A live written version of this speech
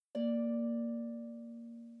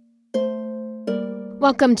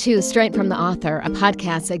Welcome to Straight from the Author, a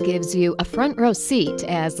podcast that gives you a front row seat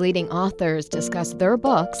as leading authors discuss their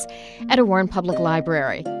books at a Warren Public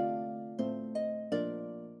Library.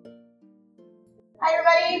 Hi,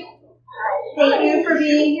 everybody. Thank you for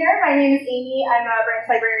being here. My name is Amy. I'm a branch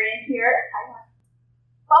librarian here.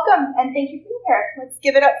 Welcome, and thank you for being here. Let's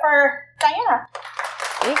give it up for Diana.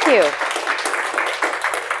 Thank you.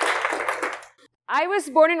 I was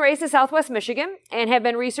born and raised in Southwest Michigan and have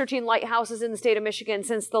been researching lighthouses in the state of Michigan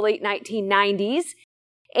since the late 1990s.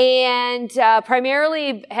 And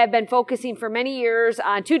primarily have been focusing for many years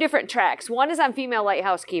on two different tracks. One is on female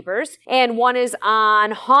lighthouse keepers, and one is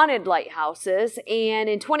on haunted lighthouses. And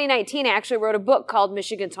in 2019, I actually wrote a book called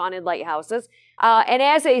Michigan's Haunted Lighthouses. And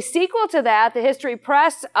as a sequel to that, the History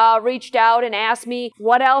Press reached out and asked me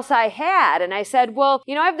what else I had. And I said, well,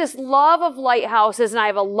 I have this love of lighthouses and I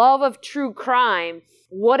have a love of true crime.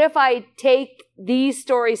 What if I take these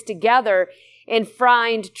stories together and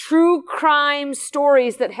find true crime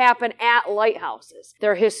stories that happen at lighthouses?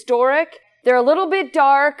 They're historic. They're a little bit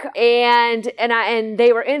dark, and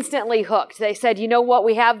they were instantly hooked. They said, you know what,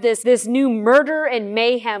 we have this new murder and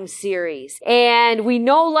mayhem series, and we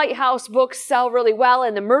know lighthouse books sell really well,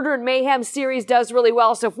 and the murder and mayhem series does really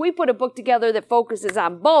well. So if we put a book together that focuses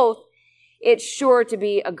on both, it's sure to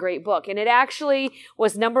be a great book. And it actually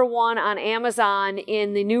was number one on Amazon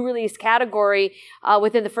in the new release category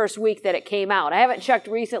within the first week that it came out. I haven't checked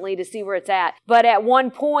recently to see where it's at. But at one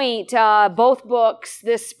point, both books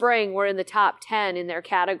this spring were in the top 10 in their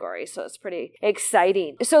category. So it's pretty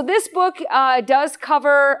exciting. So this book does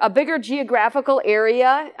cover a bigger geographical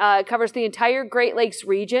area. It covers the entire Great Lakes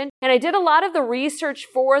region. And I did a lot of the research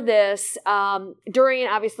for this during,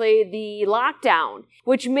 obviously, the lockdown,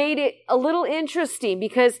 which made it a little interesting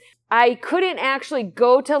because I couldn't actually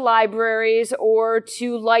go to libraries or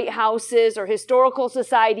to lighthouses or historical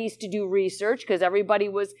societies to do research because everybody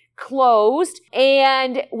was closed.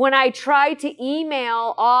 And when I tried to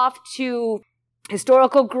email off to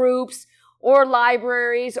historical groups or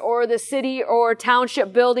libraries or the city or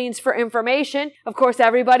township buildings for information, of course,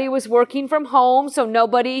 everybody was working from home, so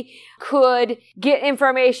nobody could get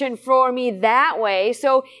information for me that way.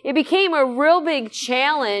 So it became a real big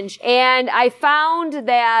challenge. And I found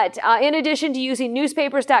that in addition to using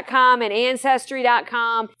newspapers.com and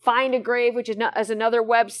ancestry.com, Find a Grave, which is another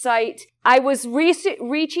website, I was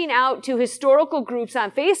reaching out to historical groups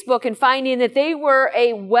on Facebook and finding that they were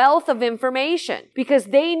a wealth of information because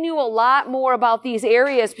they knew a lot more about these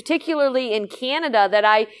areas, particularly in Canada, that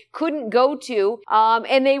I couldn't go to.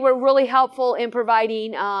 And they were really helpful in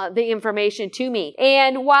providing the information to me.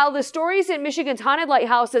 And while the stories in Michigan's haunted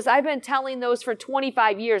lighthouses, I've been telling those for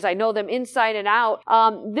 25 years. I know them inside and out.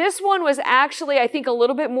 This one was actually, I think, a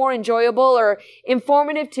little bit more enjoyable or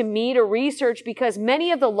informative to me to research because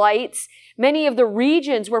many of the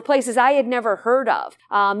regions were places I had never heard of.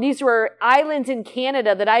 These were islands in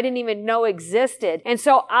Canada that I didn't even know existed. And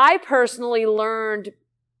so I personally learned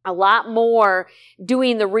a lot more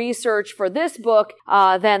doing the research for this book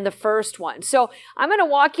than the first one. So I'm going to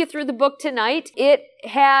walk you through the book tonight. It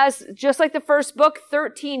has, just like the first book,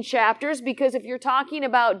 13 chapters because if you're talking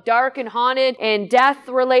about dark and haunted and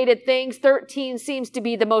death-related things, 13 seems to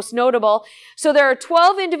be the most notable. So there are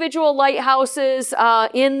 12 individual lighthouses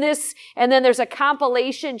in this, and then there's a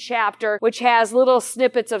compilation chapter which has little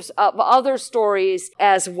snippets of other stories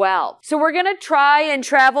as well. So we're going to try and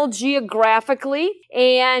travel geographically,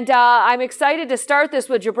 and I'm excited to start this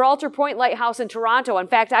with Gibraltar Point Lighthouse in Toronto. In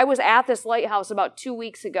fact, I was at this lighthouse about 2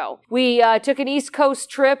 weeks ago. We took an East Coast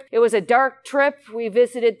trip. It was a dark trip. We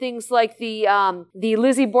visited things like the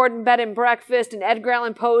Lizzie Borden Bed and Breakfast and Edgar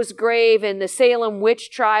Allan Poe's grave and the Salem witch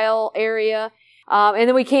trial area. And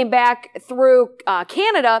then we came back through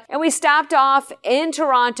Canada and we stopped off in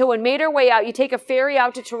Toronto and made our way out. You take a ferry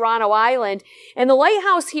out to Toronto Island, and the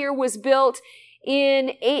lighthouse here was built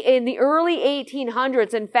in the early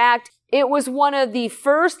 1800s. In fact, it was one of the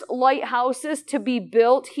first lighthouses to be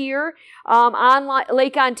built here on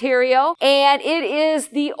Lake Ontario, and it is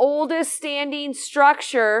the oldest standing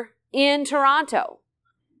structure in Toronto,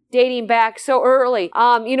 dating back so early.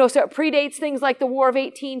 So it predates things like the War of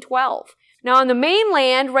 1812. Now, on the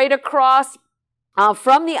mainland, right across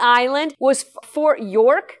from the island, was Fort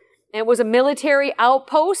York. It was a military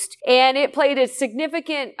outpost, and it played a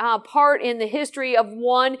significant part in the history of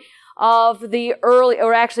one of the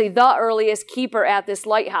earliest keeper at this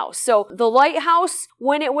lighthouse. So the lighthouse,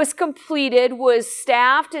 when it was completed, was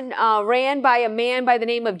staffed and ran by a man by the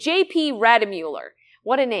name of J.P. Rademüller.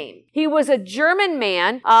 What a name. He was a German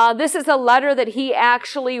man. This is a letter that he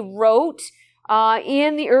actually wrote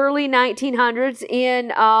in the early 1900s in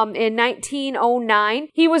 1909.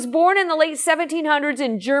 He was born in the late 1700s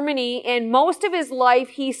in Germany, and most of his life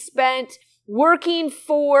he spent working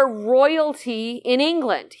for royalty in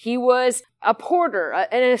England. He was a porter,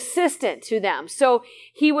 an assistant to them. So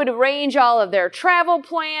he would arrange all of their travel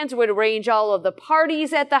plans, would arrange all of the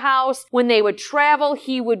parties at the house. When they would travel,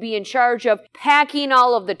 he would be in charge of packing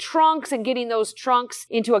all of the trunks and getting those trunks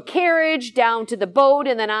into a carriage down to the boat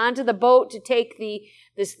and then onto the boat to take the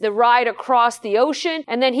ride across the ocean.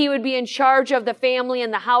 And then he would be in charge of the family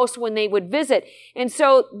and the house when they would visit. And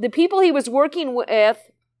so the people he was working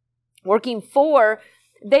for,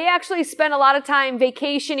 they actually spent a lot of time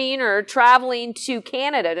vacationing or traveling to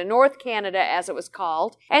Canada, to North Canada as it was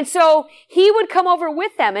called. And so he would come over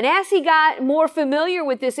with them. And as he got more familiar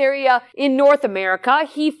with this area in North America,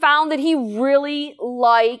 he found that he really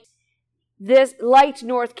liked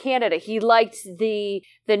North Canada. He liked the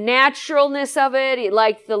naturalness of it. He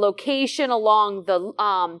liked the location along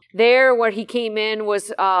there where he came in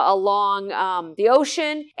was along the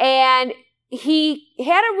ocean. And he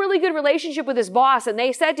had a really good relationship with his boss, and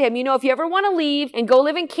they said to him, if you ever want to leave and go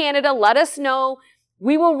live in Canada, let us know.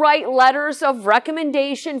 We will write letters of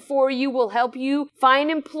recommendation for you. We'll help you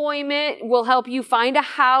find employment. We'll help you find a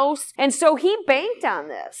house. And so he banked on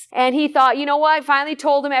this. And he thought, finally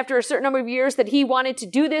told him after a certain number of years that he wanted to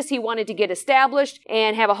do this. He wanted to get established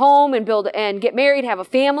and have a home and build and get married, have a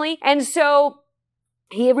family. And so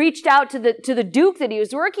he reached out to the Duke that he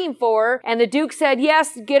was working for, and the Duke said,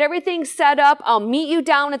 yes, get everything set up. I'll meet you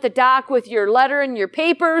down at the dock with your letter and your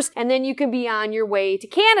papers, and then you can be on your way to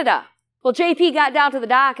Canada. Well, JP got down to the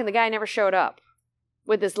dock, and the guy never showed up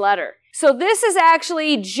with his letter. So this is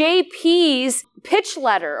actually JP's pitch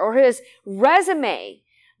letter or his resume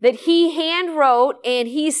that he hand wrote, and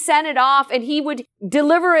he sent it off, and he would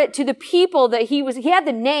deliver it to the people that he had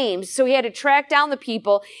the names, so he had to track down the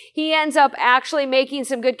people. He ends up actually making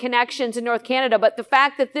some good connections in North Canada, but the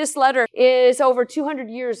fact that this letter is over 200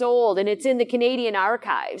 years old and it's in the Canadian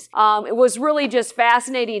archives, it was really just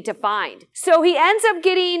fascinating to find. So he ends up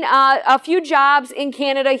getting a few jobs in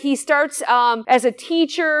Canada. He starts as a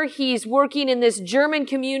teacher. He's working in this German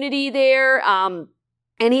community there.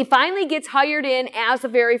 And he finally gets hired in as the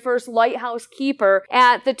very first lighthouse keeper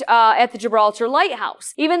at the Gibraltar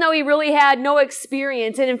Lighthouse, even though he really had no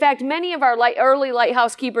experience. And in fact, many of our early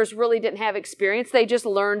lighthouse keepers really didn't have experience. They just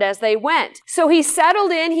learned as they went. So he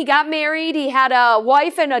settled in. He got married. He had a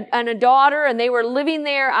wife and a daughter, and they were living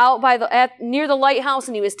there out near the lighthouse,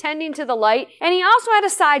 and he was tending to the light. And he also had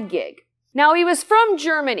a side gig. Now, he was from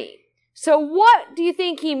Germany. So what do you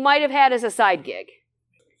think he might have had as a side gig?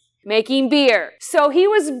 Making beer. So he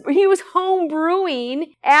was home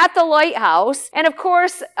brewing at the lighthouse. And of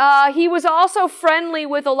course, he was also friendly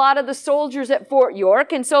with a lot of the soldiers at Fort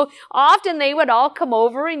York. And so often they would all come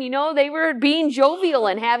over and, they were being jovial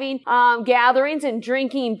and having gatherings and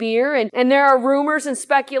drinking beer. And there are rumors and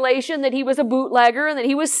speculation that he was a bootlegger and that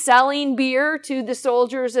he was selling beer to the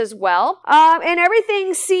soldiers as well. And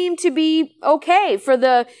everything seemed to be okay for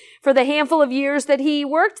the handful of years that he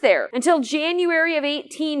worked there until January of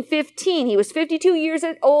 1815. He was 52 years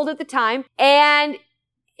old at the time, and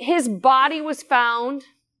his body was found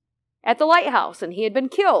at the lighthouse, and he had been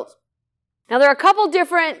killed. Now, there are a couple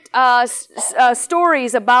different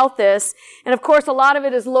stories about this, and of course, a lot of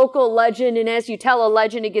it is local legend, and as you tell a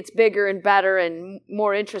legend, it gets bigger and better and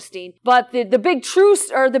more interesting. But the big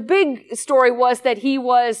story was that he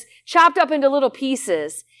was chopped up into little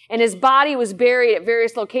pieces, and his body was buried at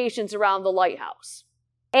various locations around the lighthouse.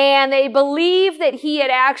 And they believe that he had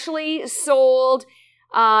actually sold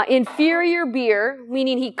inferior beer,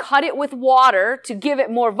 meaning he cut it with water to give it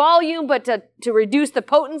more volume, but to reduce the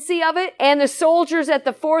potency of it. And the soldiers at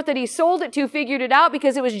the fort that he sold it to figured it out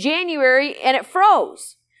because it was January and it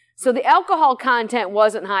froze. So the alcohol content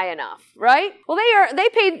wasn't high enough, right? Well, they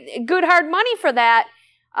paid good hard money for that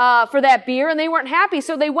beer, and they weren't happy,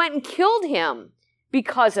 so they went and killed him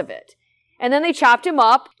because of it. And then they chopped him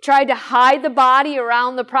up, tried to hide the body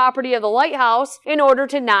around the property of the lighthouse in order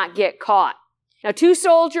to not get caught. Now, 2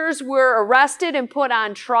 soldiers were arrested and put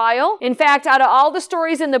on trial. In fact, out of all the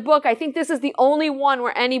stories in the book, I think this is the only one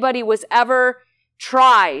where anybody was ever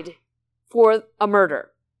tried for a murder.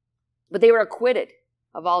 But they were acquitted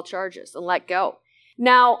of all charges and let go.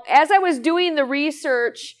 Now, as I was doing the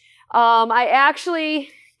research, I actually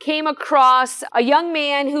came across a young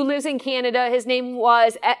man who lives in Canada. His name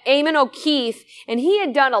was Eamon O'Keefe, and he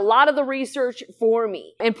had done a lot of the research for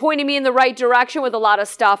me and pointed me in the right direction with a lot of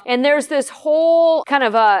stuff. And there's this whole kind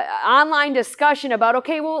of online discussion about,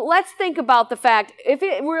 okay, well, let's think about the fact, if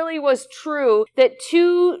it really was true that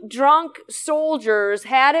two drunk soldiers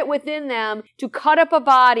had it within them to cut up a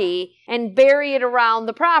body and bury it around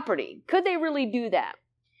the property, could they really do that?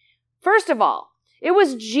 First of all, it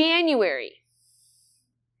was January.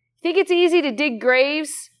 Think it's easy to dig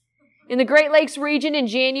graves in the Great Lakes region in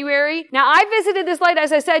January? Now, I visited this light,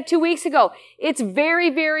 as I said, 2 weeks ago. It's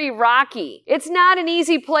very, very rocky. It's not an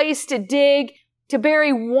easy place to dig, to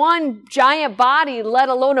bury one giant body, let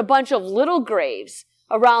alone a bunch of little graves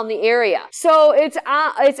around the area. So it's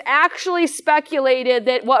actually speculated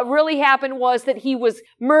that what really happened was that he was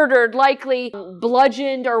murdered, likely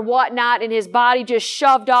bludgeoned or whatnot, and his body just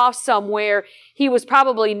shoved off somewhere. He was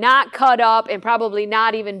probably not cut up and probably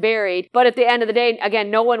not even buried. But at the end of the day,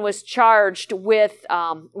 again, no one was charged with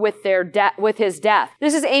his death.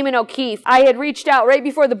 This is Eamon O'Keefe. I had reached out right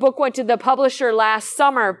before the book went to the publisher last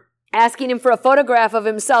summer, asking him for a photograph of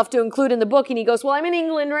himself to include in the book. And he goes, well, I'm in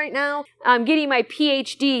England right now. I'm getting my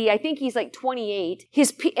PhD. I think he's like 28.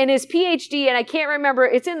 His PhD, and I can't remember,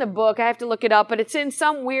 it's in the book. I have to look it up, but it's in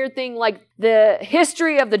some weird thing like the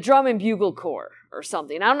history of the Drum and Bugle Corps or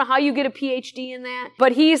something. I don't know how you get a PhD in that,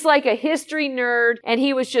 but he's like a history nerd, and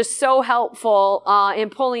he was just so helpful in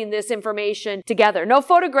pulling this information together. No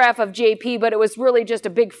photograph of JP, but it was really just a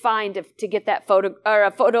big find to get that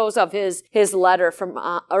photos of his letter from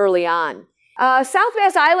early on. South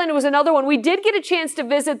Bass Island was another one. We did get a chance to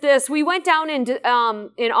visit this. We went down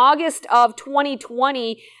in August of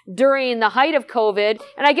 2020 during the height of COVID.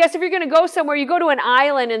 And I guess if you're going to go somewhere, you go to an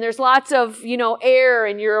island and there's lots of, air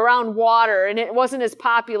and you're around water, and it wasn't as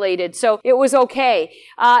populated. So it was okay.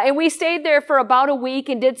 And we stayed there for about a week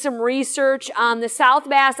and did some research on the South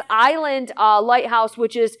Bass Island lighthouse,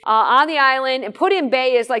 which is on the island. And Put in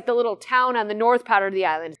Bay is like the little town on the north part of the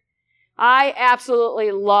island. I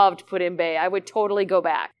absolutely loved Put in Bay. I would totally go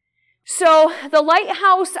back. So the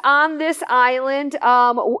lighthouse on this island,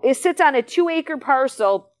 it sits on a 2-acre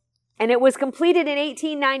parcel, and it was completed in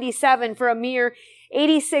 1897 for a mere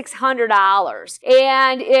 $8,600.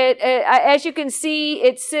 And it, as you can see,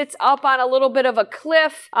 it sits up on a little bit of a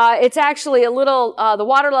cliff. It's actually a little, the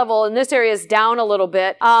water level in this area is down a little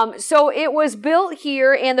bit. So it was built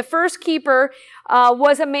here, and the first keeper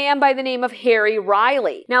was a man by the name of Harry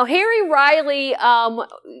Riley. Now, Harry Riley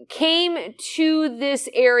came to this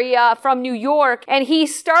area from New York, and he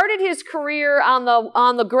started his career on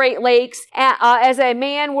the Great Lakes as a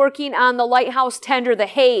man working on the lighthouse tender, the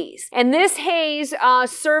Hayes. And this Hayes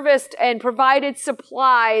serviced and provided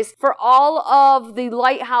supplies for all of the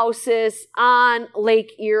lighthouses on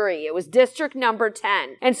Lake Erie. It was District Number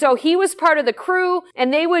 10. And so he was part of the crew,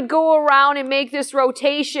 and they would go around and make this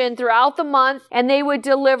rotation throughout the month, and they would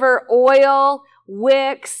deliver oil,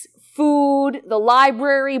 wicks, food, the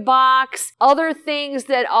library box, other things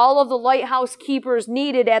that all of the lighthouse keepers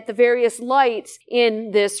needed at the various lights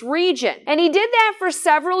in this region. And he did that for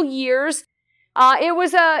several years. It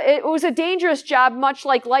was a dangerous job, much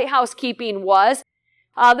like lighthouse keeping was.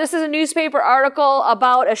 This is a newspaper article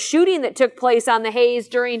about a shooting that took place on the Hayes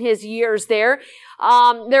during his years there.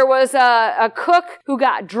 There was a cook who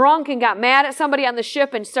got drunk and got mad at somebody on the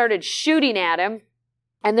ship and started shooting at him.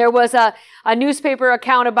 And there was a newspaper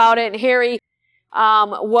account about it, and Harry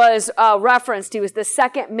was referenced. He was the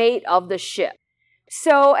second mate of the ship.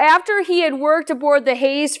 So after he had worked aboard the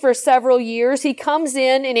Hayes for several years, he comes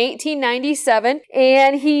in 1897,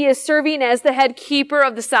 and he is serving as the head keeper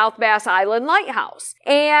of the South Bass Island Lighthouse.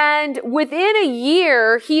 And within a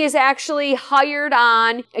year, he is actually hired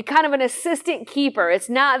on a kind of an assistant keeper.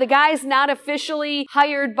 The guy's not officially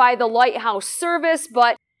hired by the lighthouse service,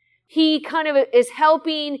 but he kind of is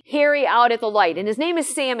helping Harry out at the light, and his name is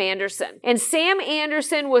Sam Anderson. And Sam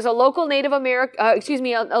Anderson was a local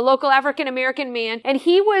a local African-American man, and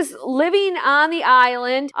he was living on the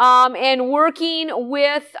island and working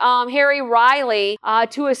with Harry Riley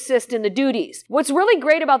to assist in the duties. What's really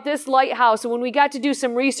great about this lighthouse, and when we got to do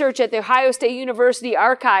some research at the Ohio State University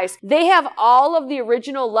archives, they have all of the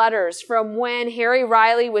original letters from when Harry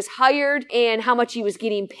Riley was hired and how much he was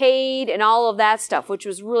getting paid and all of that stuff, which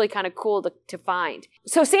was really kind of cool to find.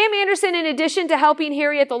 So Sam Anderson, in addition to helping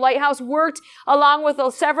Harry at the lighthouse, worked along with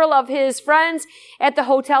several of his friends at the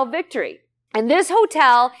Hotel Victory. And this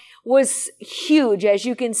hotel was huge, as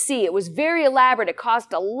you can see. It was very elaborate. It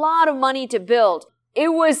cost a lot of money to build.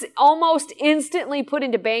 it was almost instantly put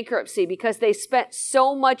into bankruptcy because they spent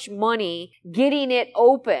so much money getting it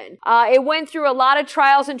open. It went through a lot of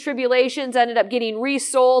trials and tribulations, ended up getting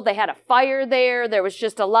resold. They had a fire there. There was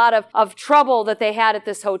just a lot of trouble that they had at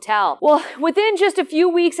this hotel. Well, within just a few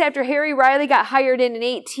weeks after Harry Riley got hired in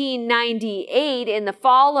 1898, in the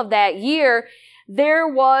fall of that year, there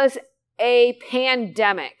was a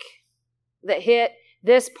pandemic that hit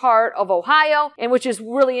this part of Ohio, and which is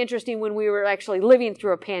really interesting when we were actually living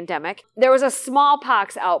through a pandemic. There was a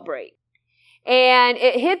smallpox outbreak, and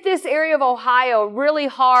it hit this area of Ohio really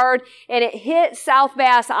hard, and it hit South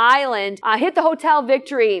Bass Island, hit the Hotel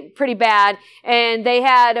Victory pretty bad, and they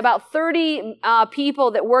had about 30 people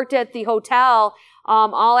that worked at the hotel,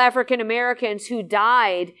 all African Americans, who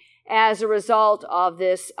died as a result of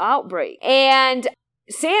this outbreak. And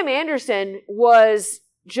Sam Anderson was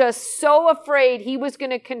just so afraid he was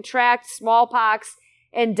going to contract smallpox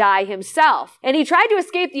and die himself. And he tried to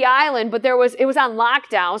escape the island, but it was on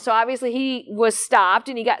lockdown. So obviously he was stopped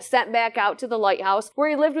and he got sent back out to the lighthouse where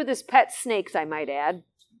he lived with his pet snakes, I might add.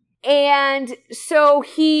 And so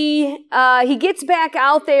he gets back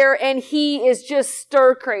out there and he is just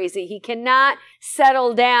stir crazy. He cannot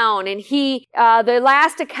settle down. And the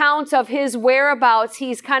last accounts of his whereabouts,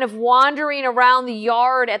 he's kind of wandering around the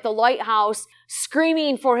yard at the lighthouse,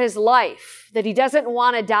 screaming for his life, that he doesn't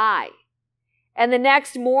want to die. And the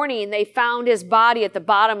next morning, they found his body at the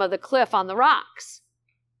bottom of the cliff on the rocks.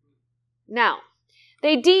 Now,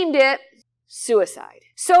 they deemed it suicide.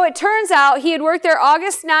 So it turns out he had worked there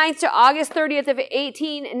August 9th to August 30th of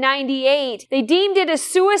 1898. They deemed it a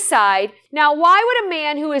suicide. Now, why would a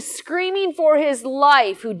man who is screaming for his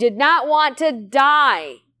life, who did not want to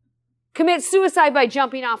die, commit suicide by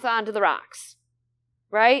jumping off onto the rocks?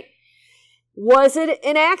 Right? Was it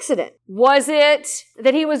an accident? Was it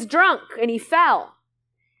that he was drunk and he fell?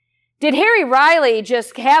 Did Harry Riley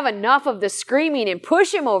just have enough of the screaming and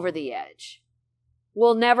push him over the edge?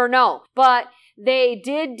 We'll never know. But they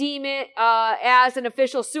did deem it as an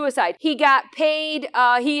official suicide. He got paid,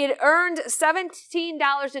 he had earned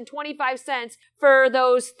 $17.25 for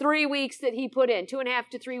those 3 weeks that he put in, 2.5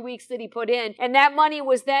 to 3 weeks that he put in. And that money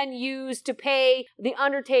was then used to pay the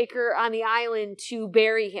undertaker on the island to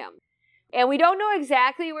bury him. And we don't know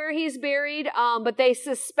exactly where he's buried, but they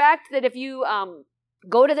suspect that if you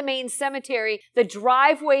go to the main cemetery, the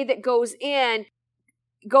driveway that goes in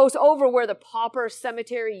goes over where the pauper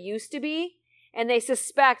cemetery used to be. And they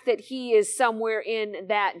suspect that he is somewhere in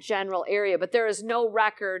that general area, but there is no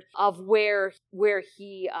record of where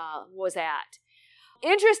he was at.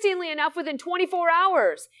 Interestingly enough, within 24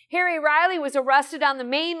 hours, Harry Riley was arrested on the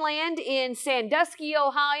mainland in Sandusky,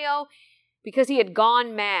 Ohio, because he had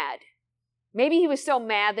gone mad. Maybe he was so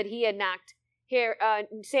mad that he had knocked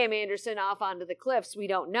Sam Anderson off onto the cliffs. We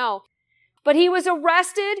don't know. But he was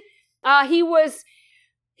arrested. He was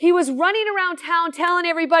running around town telling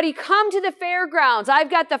everybody, come to the fairgrounds. I've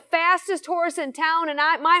got the fastest horse in town, and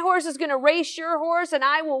my horse is going to race your horse, and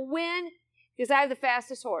I will win because I have the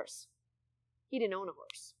fastest horse. He didn't own a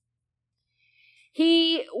horse.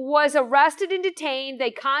 He was arrested and detained.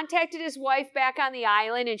 They contacted his wife back on the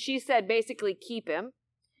island, and she said, basically, keep him.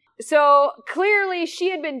 So clearly,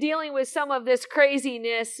 she had been dealing with some of this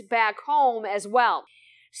craziness back home as well.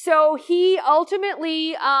 So he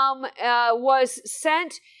ultimately was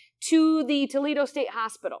sent to the Toledo State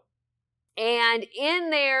Hospital. And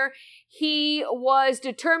in there, he was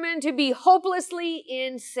determined to be hopelessly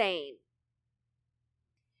insane.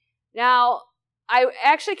 Now, I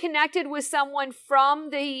actually connected with someone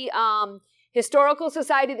from the historical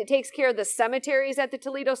society that takes care of the cemeteries at the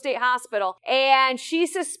Toledo State Hospital, and she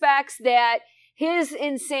suspects that his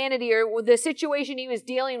insanity or the situation he was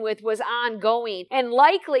dealing with was ongoing. And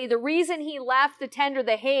likely the reason he left the tender,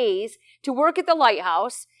 the Hayes, to work at the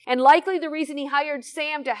lighthouse, and likely the reason he hired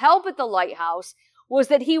Sam to help at the lighthouse was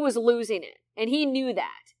that he was losing it. And he knew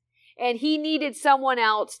that. And he needed someone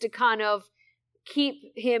else to kind of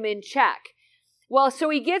keep him in check. Well, so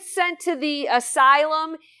he gets sent to the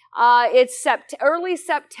asylum. It's early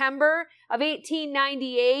September of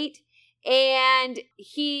 1898. And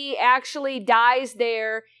he actually dies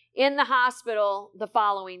there in the hospital the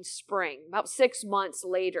following spring, about 6 months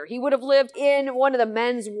later. He would have lived in one of the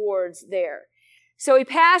men's wards there. So he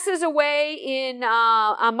passes away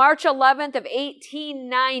on March 11th of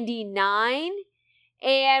 1899.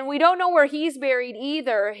 And we don't know where he's buried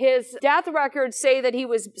either. His death records say that he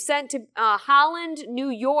was sent to Holland, New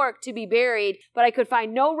York to be buried, but I could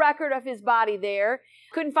find no record of his body there.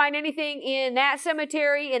 Couldn't find anything in that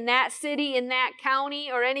cemetery, in that city, in that county,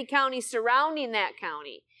 or any county surrounding that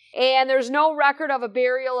county. And there's no record of a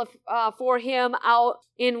burial for him out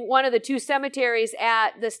in one of the two cemeteries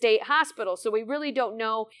at the state hospital. So we really don't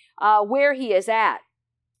know where he is at.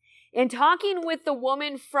 In talking with the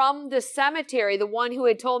woman from the cemetery, the one who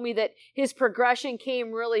had told me that his progression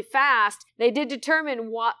came really fast, they did determine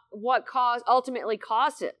what ultimately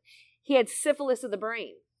caused it. He had syphilis of the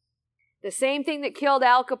brain. The same thing that killed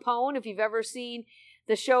Al Capone. If you've ever seen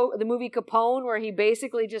the movie Capone, where he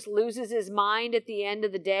basically just loses his mind at the end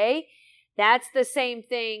of the day, that's the same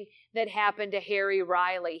thing that happened to Harry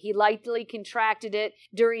Riley. He likely contracted it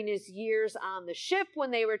during his years on the ship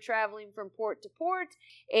when they were traveling from port to port,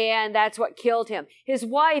 and that's what killed him. His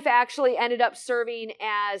wife actually ended up serving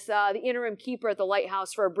as the interim keeper at the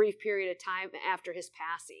lighthouse for a brief period of time after his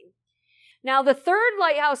passing. Now, the third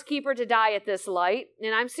lighthouse keeper to die at this light,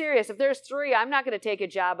 and I'm serious, if there's three, I'm not going to take a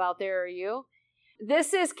job out there, are you?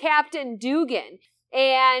 This is Captain Dugan.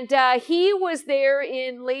 And he was there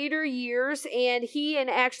in later years, and he and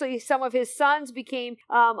actually some of his sons became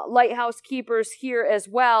lighthouse keepers here as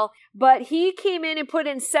well. But he came in and put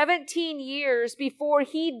in 17 years before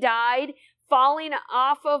he died, falling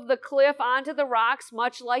off of the cliff onto the rocks,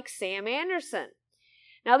 much like Sam Anderson.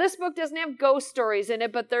 Now, this book doesn't have ghost stories in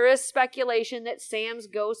it, but there is speculation that Sam's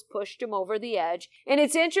ghost pushed him over the edge. And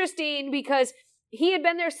it's interesting because he had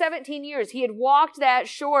been there 17 years. He had walked that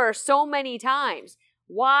shore so many times.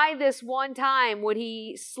 Why this one time would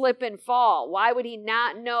he slip and fall? Why would he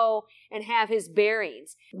not know and have his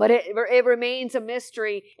bearings? But it remains a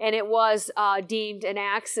mystery, and it was deemed an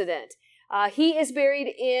accident. He is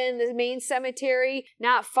buried in the main cemetery,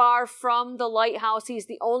 not far from the lighthouse. He's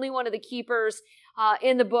the only one of the keepers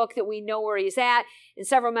in the book that we know where he's at, and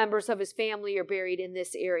several members of his family are buried in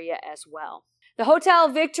this area as well. The Hotel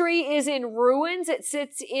Victory is in ruins. It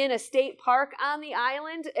sits in a state park on the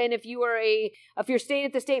island, and if you're staying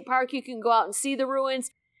at the state park, you can go out and see the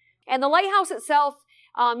ruins. And the lighthouse itself,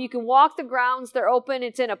 you can walk the grounds. They're open.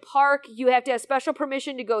 It's in a park. You have to have special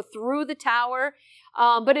permission to go through the tower,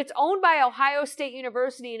 but it's owned by Ohio State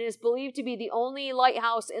University and is believed to be the only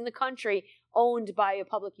lighthouse in the country owned by a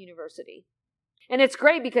public university. And it's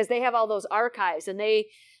great because they have all those archives, and they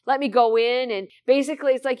let me go in, and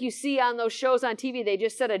basically it's like you see on those shows on TV. They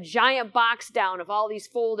just set a giant box down of all these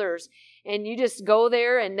folders, and you just go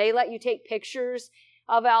there, and they let you take pictures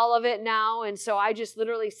of all of it now. And so I just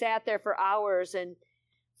literally sat there for hours and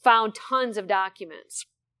found tons of documents.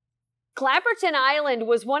 Clapperton Island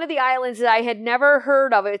was one of the islands that I had never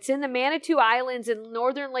heard of. It's in the Manitou Islands in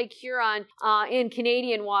northern Lake Huron in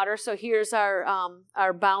Canadian water. So here's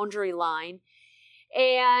our boundary line.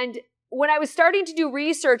 And when I was starting to do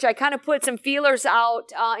research, I kind of put some feelers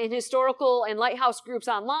out in historical and lighthouse groups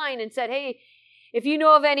online and said, hey, if you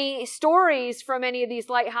know of any stories from any of these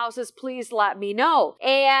lighthouses, please let me know.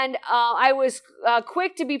 And I was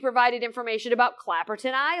quick to be provided information about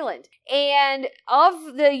Clapperton Island. And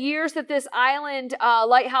of the years that this island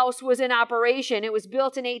lighthouse was in operation, it was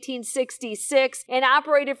built in 1866 and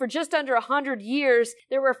operated for just under 100 years.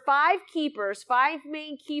 There were 5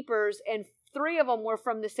 main keepers, and 3 of them were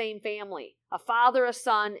from the same family, a father, a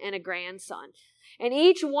son, and a grandson. And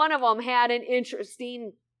each one of them had an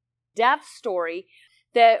interesting death story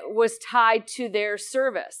that was tied to their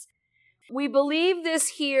service. We believe this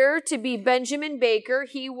here to be Benjamin Baker.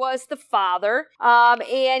 He was the father,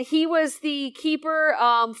 and he was the keeper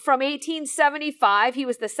from 1875. He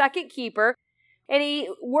was the second keeper, and he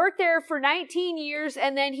worked there for 19 years,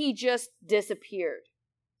 and then he just disappeared.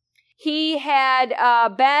 He had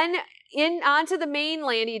been onto the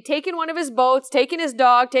mainland. He had taken one of his boats, taken his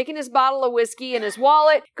dog, taken his bottle of whiskey and his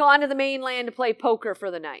wallet, gone to the mainland to play poker for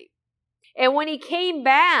the night. And when he came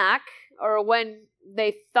back, or when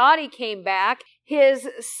they thought he came back, his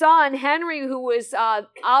son, Henry, who was out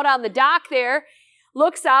on the dock there,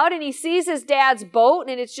 looks out and he sees his dad's boat,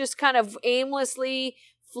 and it's just kind of aimlessly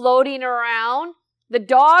floating around. The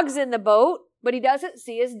dog's in the boat, but he doesn't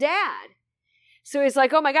see his dad. So he's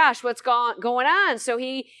like, oh my gosh, what's going on? So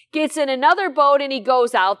he gets in another boat and he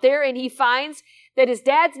goes out there and he finds that his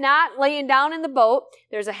dad's not laying down in the boat.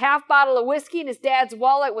 There's a half bottle of whiskey in his dad's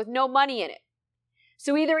wallet with no money in it.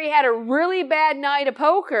 So either he had a really bad night of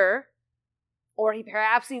poker, or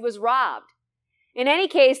perhaps he was robbed. In any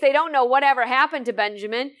case, they don't know whatever happened to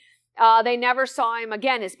Benjamin. They never saw him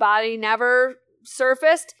again. His body never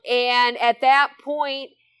surfaced. And at that point,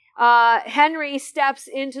 Henry steps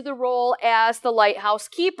into the role as the lighthouse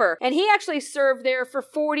keeper. And he actually served there for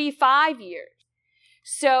 45 years.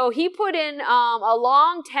 So he put in a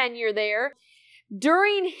long tenure there.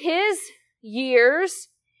 During his years,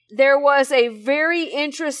 there was a very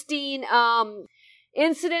interesting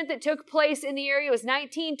incident that took place in the area. It was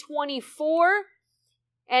 1924.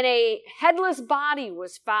 and a headless body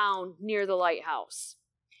was found near the lighthouse.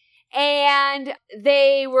 And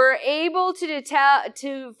they were able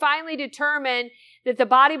to finally determine that the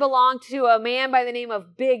body belonged to a man by the name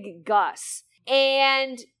of Big Gus.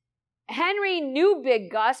 And Henry knew Big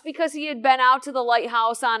Gus because he had been out to the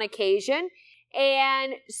lighthouse on occasion.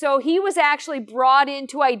 And so he was actually brought in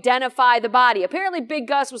to identify the body. Apparently Big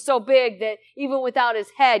Gus was so big that even without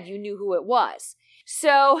his head, you knew who it was.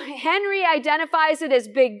 So Henry identifies it as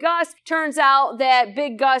Big Gus. Turns out that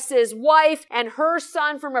Big Gus's wife and her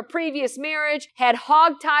son from a previous marriage had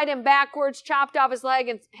hog-tied him backwards, chopped off his leg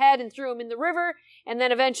and head and threw him in the river. And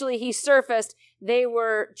then eventually he surfaced. They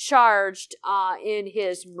were charged in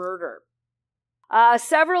his murder.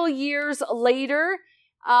 Several years later,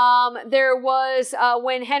 there was,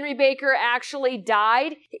 when Henry Baker actually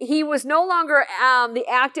died, he was no longer the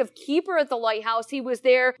active keeper at the lighthouse. He was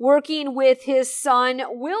there working with his son,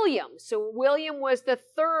 William. So William was the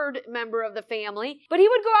third member of the family, but he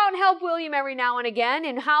would go out and help William every now and again,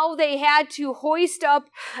 and how they had to hoist up,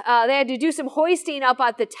 they had to do some hoisting up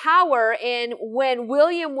at the tower, and when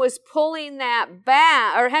William was pulling that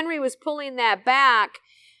back, or Henry was pulling that back,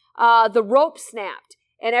 the rope snapped.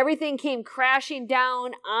 And everything came crashing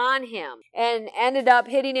down on him and ended up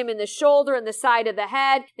hitting him in the shoulder and the side of the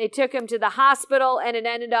head. They took him to the hospital, and he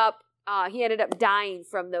ended up dying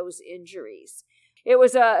from those injuries. It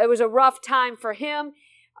was a rough time for him.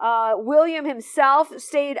 William himself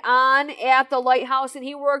stayed on at the lighthouse, and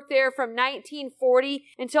he worked there from 1940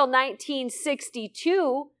 until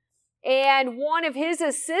 1962. And one of his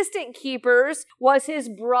assistant keepers was his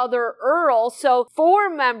brother Earl. So 4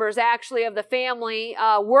 members actually of the family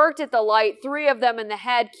worked at the light, 3 of them in the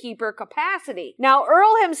head keeper capacity. Now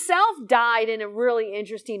Earl himself died in a really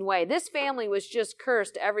interesting way. This family was just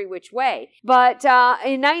cursed every which way. But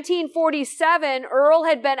in 1947, Earl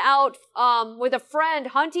had been out with a friend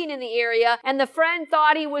hunting in the area, and the friend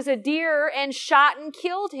thought he was a deer and shot and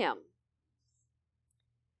killed him.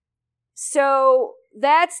 So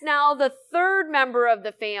that's now the 3rd member of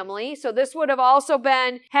the family. So this would have also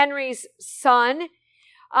been Henry's son.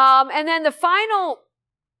 And then the final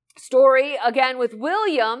story, again with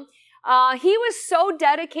William, he was so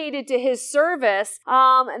dedicated to his service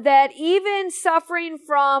that even suffering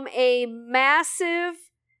from a massive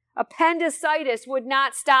appendicitis would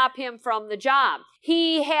not stop him from the job.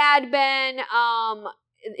 He had been...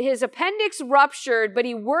 his appendix ruptured, but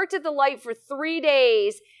he worked at the light for 3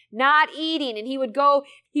 days, not eating, and he would go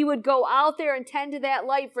out there and tend to that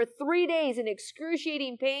light for 3 days in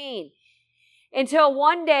excruciating pain, until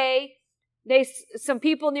one day some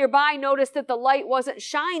people nearby noticed that the light wasn't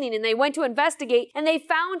shining, and they went to investigate, and they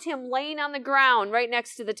found him laying on the ground right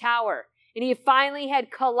next to the tower. And he finally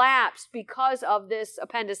had collapsed because of this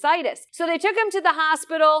appendicitis. So they took him to the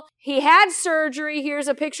hospital. He had surgery. Here's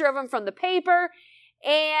a picture of him from the paper.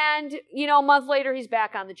 And, a month later, he's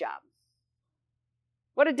back on the job.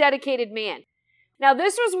 What a dedicated man. Now,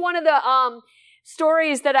 this was one of the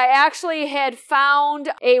stories that I actually had found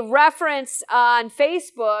a reference on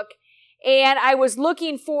Facebook, and I was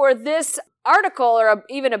looking for this article or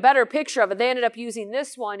even a better picture of it. They ended up using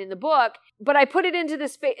this one in the book, but I put it into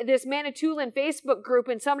this Manitoulin Facebook group,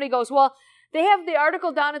 and somebody goes, well, they have the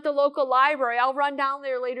article down at the local library. I'll run down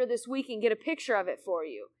there later this week and get a picture of it for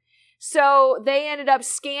you. So they ended up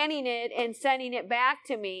scanning it and sending it back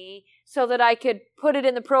to me so that I could put it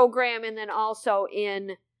in the program and then also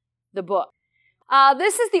in the book.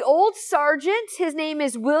 This is the old sergeant. His name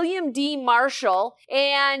is William D. Marshall,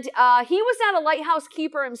 and he was not a lighthouse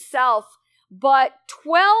keeper himself, but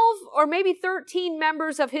 12 or maybe 13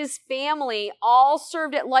 members of his family all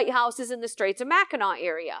served at lighthouses in the Straits of Mackinac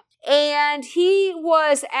area. And he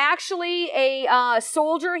was actually a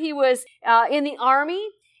soldier. He was in the Army.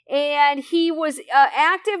 And he was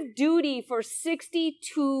active duty for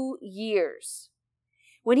 62 years.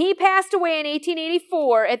 When he passed away in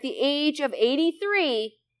 1884 at the age of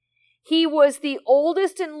 83, he was the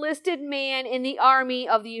oldest enlisted man in the Army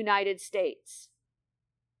of the United States.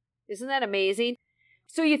 Isn't that amazing?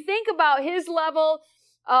 So you think about his level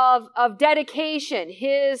of dedication,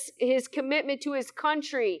 his commitment to his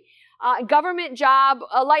country, government job.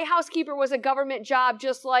 A lighthouse keeper was a government job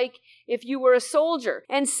just like if you were a soldier.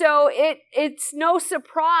 And so it's no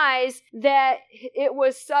surprise that it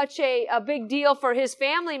was such a big deal for his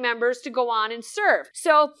family members to go on and serve.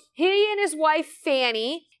 So he and his wife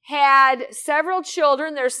Fanny had several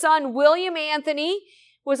children. Their son William Anthony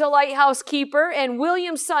was a lighthouse keeper, and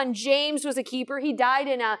William's son James was a keeper. He died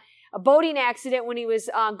in a boating accident when he was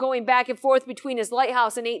going back and forth between his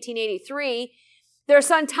lighthouse in 1883. Their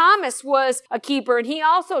son Thomas was a keeper, and he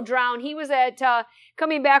also drowned. He was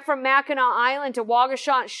coming back from Mackinac Island to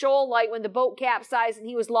Waugoshant Shoal Light when the boat capsized and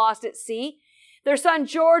he was lost at sea. Their son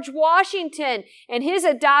George Washington and his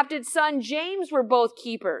adopted son James were both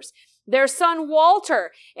keepers. Their son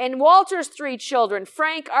Walter and Walter's 3 children,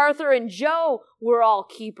 Frank, Arthur, and Joe, were all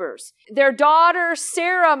keepers. Their daughter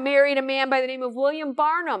Sarah married a man by the name of William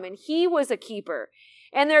Barnum, and he was a keeper.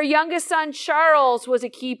 And their youngest son, Charles, was a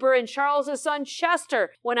keeper, and Charles' son,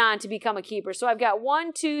 Chester, went on to become a keeper. So I've got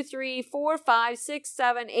 1, 2, 3, 4, 5, 6,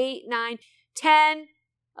 7, 8, 9, 10,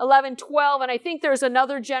 11, 12, and I think there's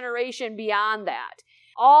another generation beyond that.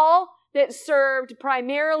 All that served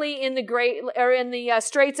primarily in the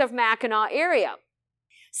Straits of Mackinac area.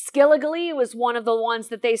 Skilligalee was one of the ones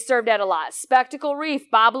that they served at a lot. Spectacle Reef,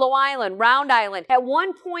 Boblo Island, Round Island. At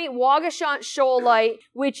one point, Waugoshant Shoal Light,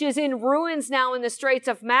 which is in ruins now in the Straits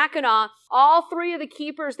of Mackinac, all 3 of the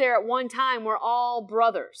keepers there at one time were all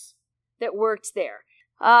brothers that worked there.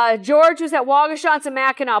 George was at Waugoshant and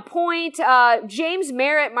Mackinac Point. James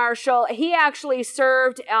Merritt Marshall, he actually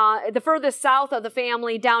served the furthest south of the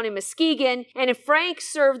family down in Muskegon, and Frank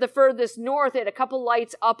served the furthest north at a couple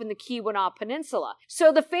lights up in the Keweenaw Peninsula.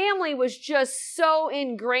 So the family was just so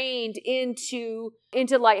ingrained into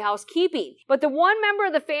lighthouse keeping. But the one member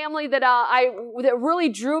of the family that really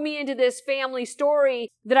drew me into this family story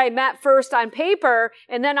that I met first on paper,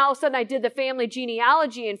 and then all of a sudden I did the family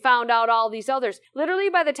genealogy and found out all these others. Literally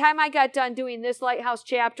by the time I got done doing this lighthouse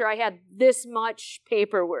chapter, I had this much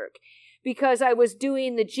paperwork because I was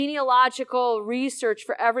doing the genealogical research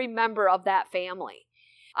for every member of that family.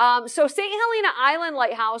 So St. Helena Island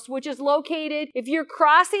Lighthouse, which is located, if you're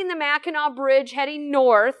crossing the Mackinac Bridge heading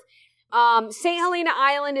north, St. Helena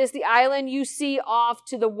Island is the island you see off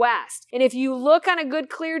to the west. And if you look on a good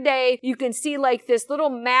clear day, you can see like this little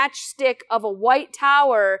matchstick of a white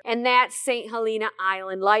tower, and that's St. Helena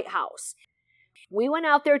Island Lighthouse. We went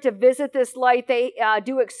out there to visit this light. They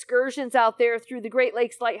do excursions out there through the Great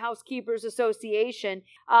Lakes Lighthouse Keepers Association.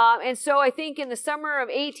 And so I think in the summer of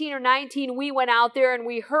 18 or 19, we went out there and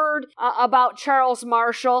we heard about Charles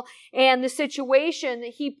Marshall and the situation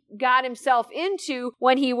that he got himself into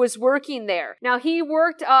when he was working there. Now, he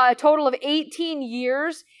worked a total of 18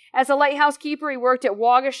 years as a lighthouse keeper. He worked at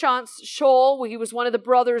Waugoshant Shoal, where he was one of the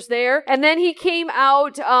brothers there. And then he came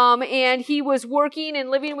out and he was working and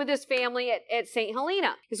living with his family at St.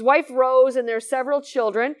 Helena. His wife Rose and their several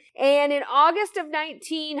children. And in August of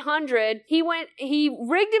 1900, he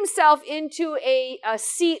rigged himself into a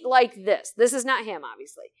seat like this. This is not him,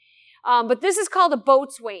 obviously. But this is called a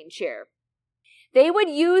boatswain chair. They would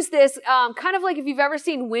use this kind of like if you've ever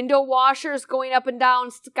seen window washers going up and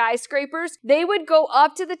down skyscrapers. They would go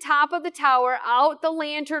up to the top of the tower, out the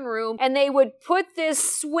lantern room, and they would put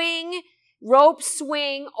this rope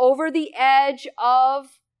swing over the edge of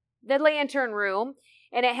the lantern room,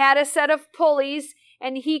 and it had a set of pulleys,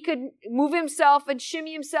 and he could move himself and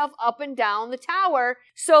shimmy himself up and down the tower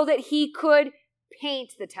so that he could paint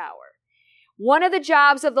the tower. One of the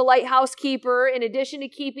jobs of the lighthouse keeper, in addition to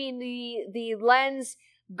keeping the lens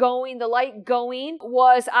going, the light going,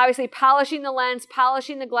 was obviously polishing the lens,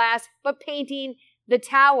 polishing the glass, but painting the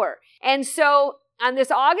tower. And so on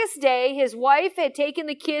this August day, his wife had taken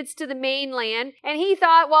the kids to the mainland, and he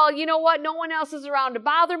thought, well, you know what? No one else is around to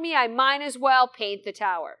bother me. I might as well paint the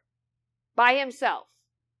tower by himself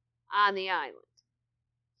on the island.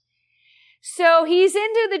 So he's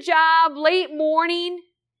into the job late morning.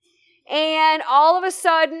 And all of a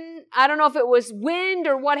sudden, I don't know if it was wind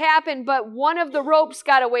or what happened, but one of the ropes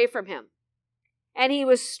got away from him. And he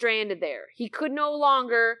was stranded there. He could no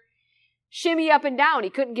longer shimmy up and down. He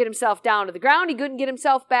couldn't get himself down to the ground. He couldn't get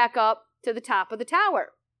himself back up to the top of the tower.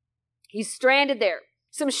 He's stranded there.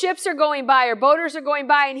 Some ships are going by or boaters are going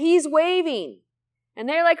by and he's waving. And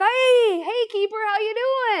they're like, hey, keeper, how you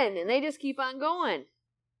doing? And they just keep on going.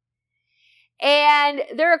 And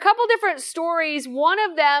there are a couple different stories. One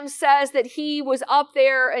of them says that he was up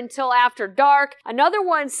there until after dark. Another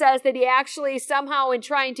one says that he actually somehow, in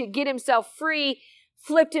trying to get himself free,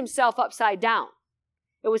 flipped himself upside down.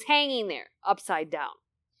 It was hanging there upside down.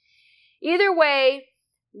 Either way,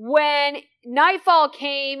 when nightfall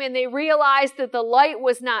came and they realized that the light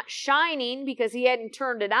was not shining because he hadn't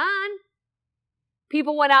turned it on,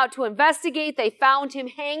 people went out to investigate. They found him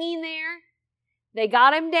hanging there. They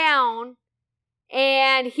got him down.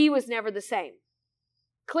 And he was never the same.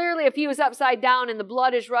 Clearly, if he was upside down and the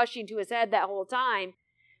blood is rushing to his head that whole time.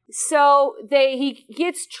 So he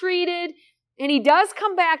gets treated and he does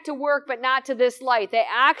come back to work, but not to this light. They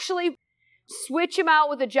actually switch him out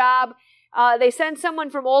with a job. They send someone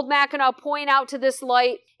from Old Mackinac Point out to this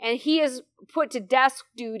light, and he is put to desk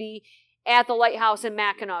duty at the lighthouse in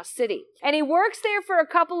Mackinac City. And he works there for a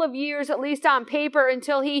couple of years, at least on paper,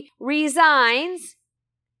 until he resigns.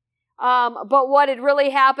 But what had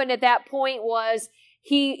really happened at that point was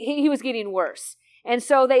he was getting worse. And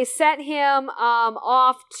so they sent him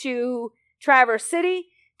off to Traverse City,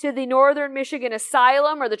 to the Northern Michigan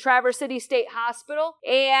Asylum, or the Traverse City State Hospital.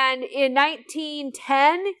 And in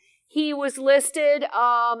 1910, he was listed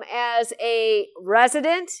as a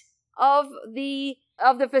resident of the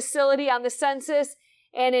facility on the census.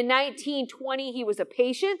 And in 1920, he was a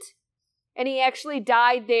patient. And he actually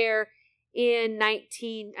died there in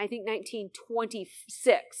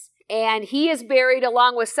 1926. And he is buried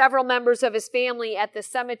along with several members of his family at the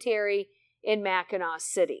cemetery in Mackinac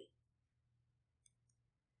City.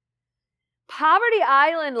 Poverty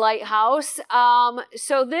Island Lighthouse.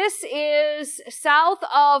 So this is south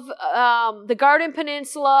of the Garden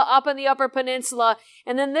Peninsula, up in the Upper Peninsula.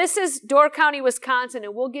 And then this is Door County, Wisconsin.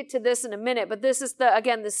 And we'll get to this in a minute. But this is,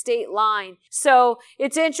 the state line. So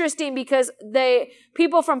it's interesting because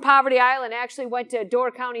people from Poverty Island actually went to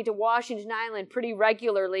Door County to Washington Island pretty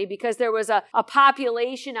regularly because there was a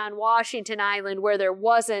population on Washington Island where there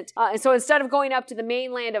wasn't. And so instead of going up to the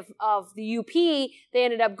mainland of the UP, they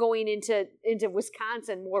ended up going into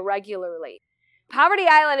Wisconsin more regularly. Poverty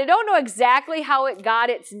Island, I don't know exactly how it got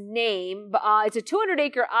its name, but it's a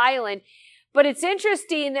 200-acre island, but it's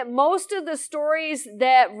interesting that most of the stories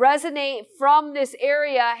that resonate from this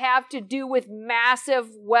area have to do with massive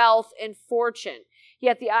wealth and fortune,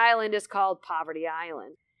 yet the island is called Poverty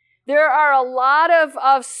Island. There are a lot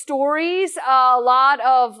of stories, a lot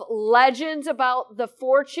of legends about the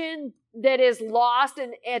fortune that is lost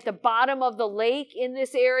at the bottom of the lake in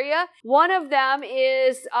this area. One of them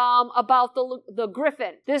is about the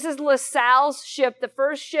Griffin. This is LaSalle's ship, the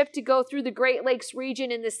first ship to go through the Great Lakes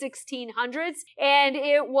region in the 1600s. And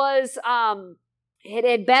it was... It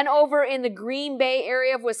had been over in the Green Bay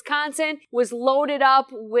area of Wisconsin, was loaded up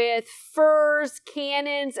with furs,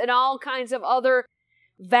 cannons, and all kinds of other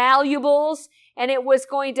valuables. And it was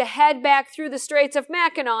going to head back through the Straits of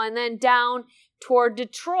Mackinac and then down toward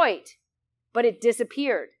Detroit. But it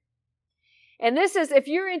disappeared. And this is, if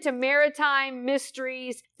you're into maritime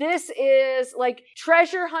mysteries, this is like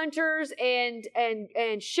treasure hunters and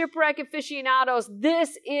shipwreck aficionados.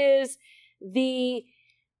 This is the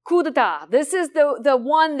coup d'etat. This is the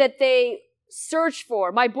one that they search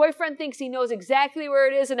for. My boyfriend thinks he knows exactly where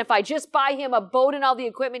it is, and if I just buy him a boat and all the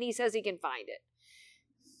equipment, he says he can find it.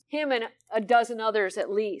 Him and a dozen others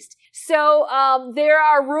at least. So there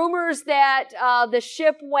are rumors that the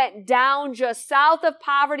ship went down just south of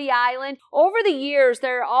Poverty Island. Over the years,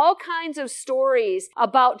 there are all kinds of stories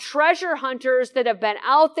about treasure hunters that have been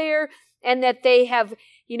out there and that they have,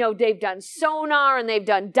 they've done sonar and they've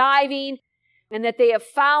done diving and that they have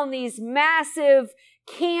found these massive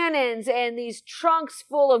cannons and these trunks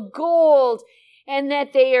full of gold, and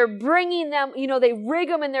that they are bringing them, they rig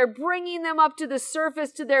them and they're bringing them up to the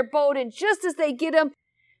surface to their boat. And just as they get them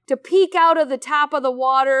to peek out of the top of the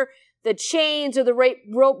water, the chains or the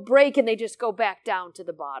rope break and they just go back down to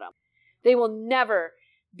the bottom. They will never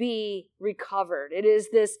be recovered. It is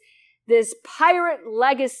this pirate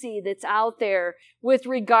legacy that's out there with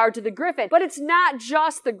regard to the Griffin. But it's not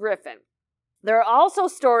just the Griffin. There are also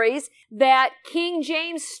stories that King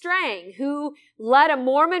James Strang, who led a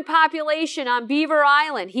Mormon population on Beaver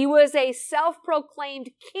Island, he was a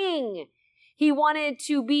self-proclaimed king. He wanted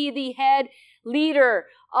to be the head leader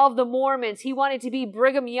of the Mormons. He wanted to be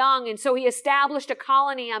Brigham Young, and so he established a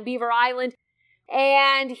colony on Beaver Island,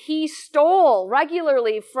 and he stole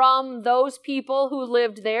regularly from those people who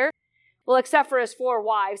lived there. Well, except for his 4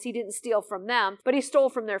 wives, he didn't steal from them, but he stole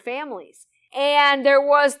from their families. And there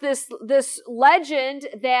was this legend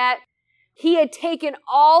that he had taken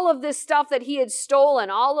all of this stuff that he had stolen,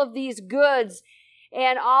 all of these goods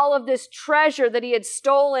and all of this treasure that he had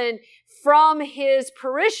stolen from his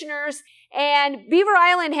parishioners. And Beaver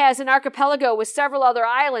Island has an archipelago with several other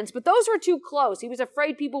islands, but those were too close. He was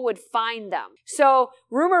afraid people would find them. So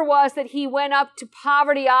rumor was that he went up to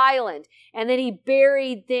Poverty Island and then he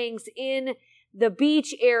buried things in the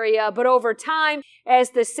beach area, but over time,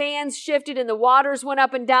 as the sands shifted and the waters went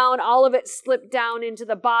up and down, all of it slipped down into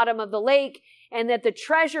the bottom of the lake, and that the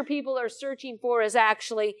treasure people are searching for is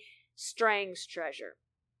actually Strang's treasure.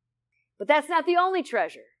 But that's not the only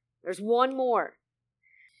treasure. There's one more.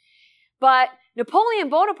 But Napoleon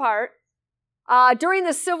Bonaparte, during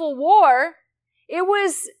the Civil War, it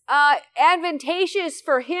was advantageous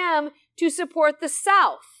for him to support the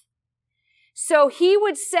South. So he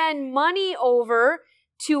would send money over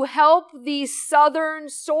to help these Southern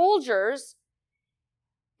soldiers.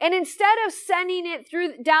 And instead of sending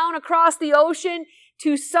it down across the ocean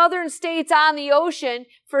to southern states on the ocean.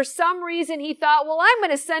 For some reason, he thought, well, I'm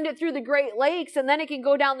going to send it through the Great Lakes, and then it can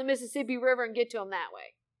go down the Mississippi River and get to him that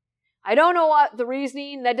way. I don't know what the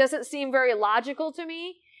reasoning. That doesn't seem very logical to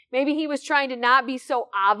me. Maybe he was trying to not be so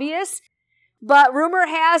obvious. But rumor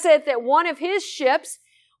has it that one of his ships,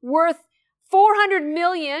 worth $400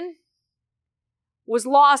 million, was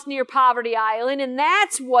lost near Poverty Island, and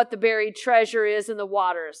that's what the buried treasure is in the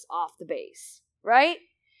waters off the base, right?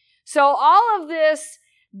 So all of this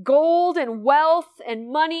gold and wealth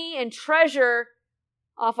and money and treasure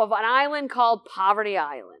off of an island called Poverty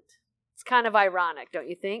Island. It's kind of ironic, don't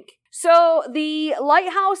you think? So the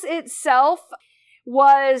lighthouse itself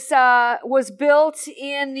was built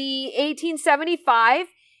in the 1875,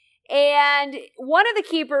 and one of the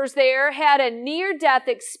keepers there had a near-death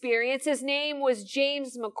experience. His name was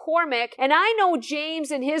James McCormick, and I know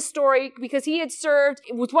James and his story because he had served,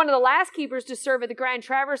 was one of the last keepers to serve at the Grand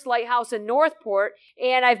Traverse Lighthouse in Northport,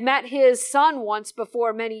 and I've met his son once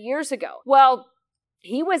before many years ago. Well,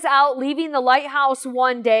 he was out leaving the lighthouse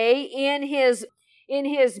one day in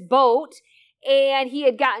his boat, and he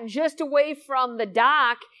had gotten just away from the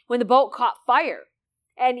dock when the boat caught fire.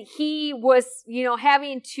 And he was,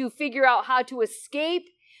 having to figure out how to escape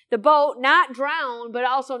the boat, not drown, but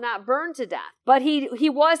also not burn to death. But he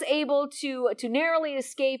was able to narrowly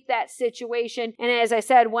escape that situation. And as I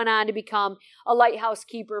said, went on to become a lighthouse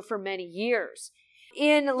keeper for many years.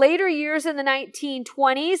 In later years in the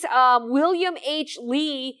 1920s, William H.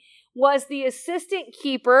 Lee was the assistant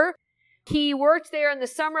keeper. He worked there in the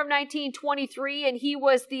summer of 1923, and he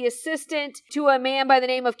was the assistant to a man by the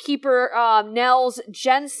name of Keeper Nels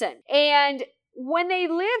Jensen. And when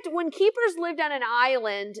keepers lived on an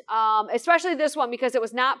island, especially this one because it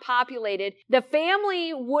was not populated, the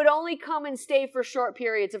family would only come and stay for short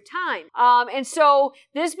periods of time. And so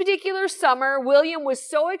this particular summer, William was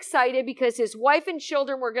so excited because his wife and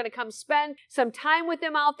children were going to come spend some time with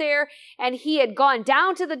him out there. And he had gone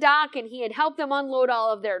down to the dock and he had helped them unload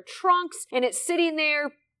all of their trunks, and it's sitting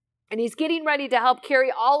there. And he's getting ready to help carry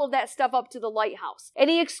all of that stuff up to the lighthouse. And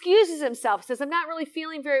he excuses himself, says, I'm not really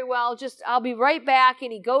feeling very well, I'll be right back.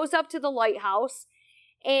 And he goes up to the lighthouse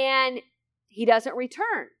and he doesn't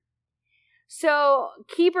return. So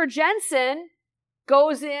Keeper Jensen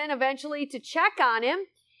goes in eventually to check on him,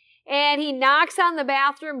 and he knocks on the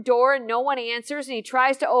bathroom door and no one answers, and he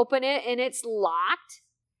tries to open it and it's locked.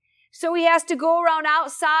 So he has to go around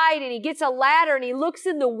outside, and he gets a ladder and he looks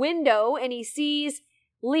in the window and he sees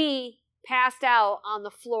Lee passed out on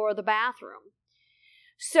the floor of the bathroom.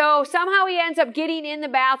 So somehow he ends up getting in the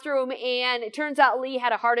bathroom, and it turns out Lee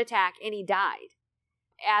had a heart attack and he died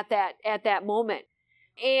at that moment.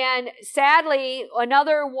 And sadly,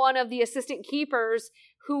 another one of the assistant keepers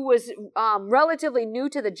who was relatively new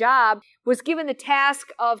to the job was given the task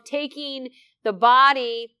of taking the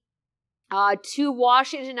body to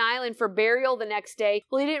Washington Island for burial the next day.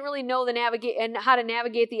 Well, he didn't really know how to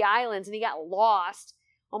navigate the islands, and he got lost.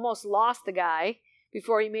 Almost lost the guy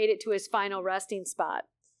before he made it to his final resting spot.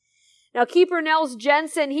 Now, Keeper Nels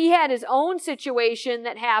Jensen, he had his own situation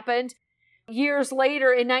that happened years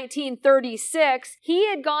later in 1936. He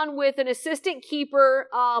had gone with an assistant keeper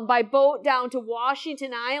by boat down to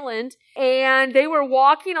Washington Island, and they were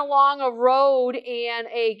walking along a road, and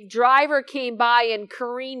a driver came by and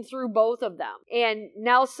careened through both of them. And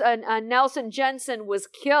Nelson Jensen was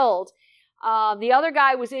killed. The other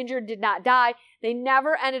guy was injured, did not die. They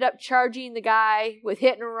never ended up charging the guy with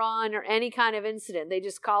hit and run or any kind of incident. They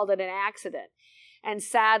just called it an accident. And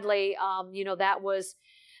sadly, that was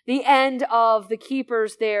the end of the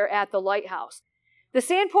keepers there at the lighthouse. The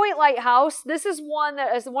Sandpoint Lighthouse, this is one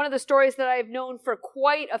of the stories that I've known for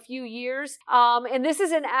quite a few years. And this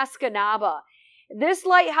is in Escanaba. This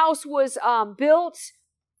lighthouse was built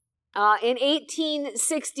in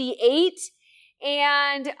 1868.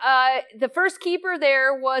 And the first keeper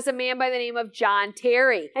there was a man by the name of John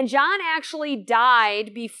Terry. And John actually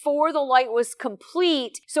died before the light was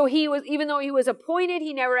complete. So even though he was appointed,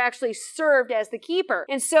 he never actually served as the keeper.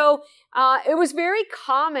 And so it was very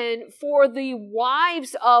common for the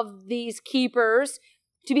wives of these keepers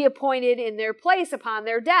to be appointed in their place upon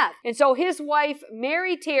their death. And so his wife,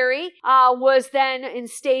 Mary Terry, was then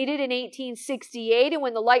instated in 1868. And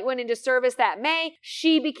when the light went into service that May,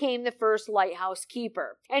 she became the first lighthouse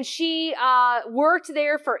keeper. And she worked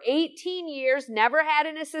there for 18 years, never had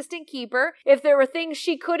an assistant keeper. If there were things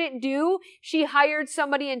she couldn't do, she hired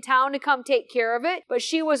somebody in town to come take care of it. But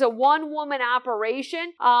she was a one-woman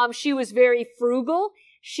operation. She was very frugal.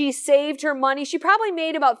 She saved her money. She probably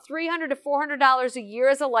made about $300 to $400 a year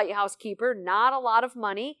as a lighthouse keeper. Not a lot of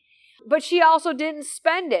money. but she also didn't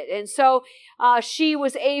spend it. And so she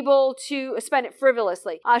was able to spend it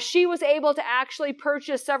frivolously. She was able to actually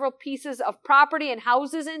purchase several pieces of property and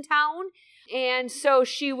houses in town. And so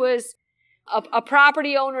she was a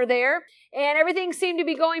property owner there. And everything seemed to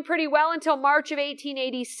be going pretty well until March of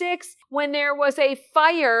 1886 when there was a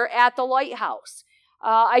fire at the lighthouse.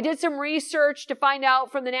 I did some research to find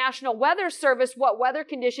out from the National Weather Service what weather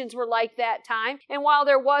conditions were like that time. And while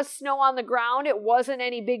there was snow on the ground, it wasn't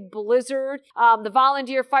any big blizzard. The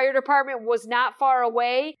volunteer fire department was not far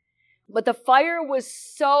away. But the fire was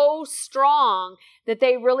so strong that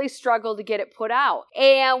they really struggled to get it put out.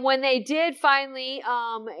 And when they did finally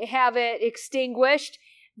have it extinguished,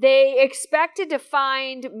 they expected to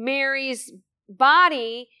find Mary's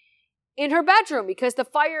body in her bedroom because the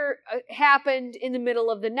fire happened in the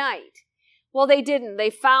middle of the night. Well, they didn't. They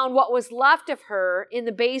found what was left of her in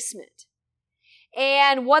the basement.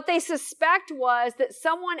 And what they suspect was that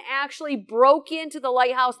someone actually broke into the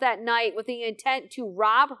lighthouse that night with the intent to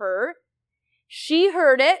rob her. She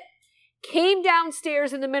heard it, came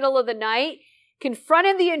downstairs in the middle of the night,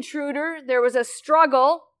 confronted the intruder. There was a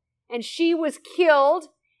struggle, and she was killed.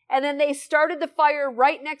 And then they started the fire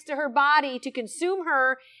right next to her body to consume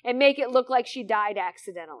her and make it look like she died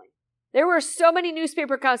accidentally. There were so many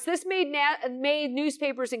newspaper accounts. This made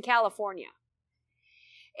newspapers in California.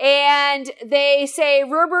 And they say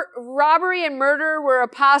robbery and murder were a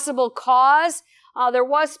possible cause. There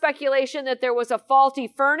was speculation that there was a faulty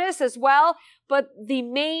furnace as well, but the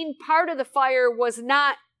main part of the fire was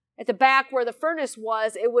not at the back where the furnace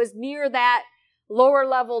was. It was near that lower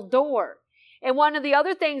level door. And one of the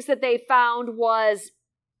other things that they found was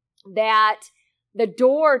that the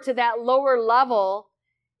door to that lower level,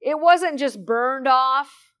 it wasn't just burned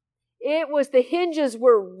off. It was the hinges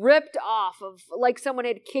were ripped off of like someone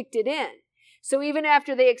had kicked it in. So even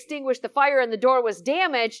after they extinguished the fire and the door was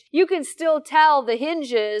damaged, you can still tell the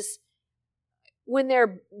hinges when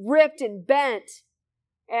they're ripped and bent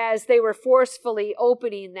as they were forcefully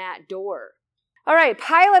opening that door. All right,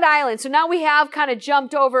 Pilot Island. So now we have kind of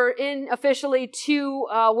jumped over in officially to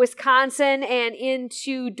Wisconsin and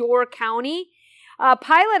into Door County.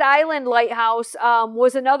 Pilot Island Lighthouse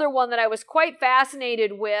was another one that I was quite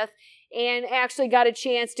fascinated with and actually got a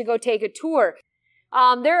chance to go take a tour.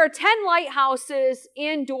 There are 10 lighthouses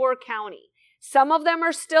in Door County. Some of them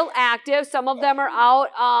are still active. Some of them are out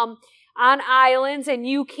on islands, and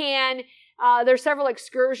you can... there's several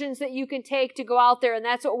excursions that you can take to go out there, and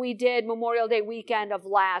that's what we did Memorial Day weekend of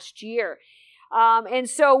last year. And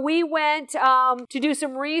so we went to do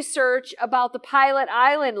some research about the Pilot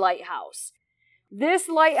Island Lighthouse. This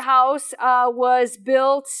lighthouse was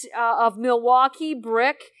built of Milwaukee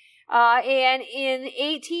brick, and in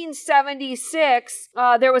 1876,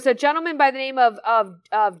 there was a gentleman by the name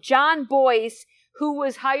of John Boyce who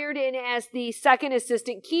was hired in as the second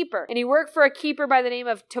assistant keeper. And he worked for a keeper by the name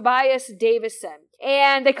of Tobias Davison.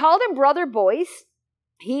 And they called him Brother Boyce.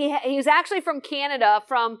 He was actually from Canada,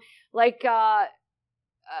 from like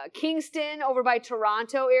Kingston over by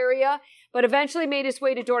Toronto area, but eventually made his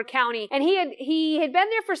way to Door County. And he had been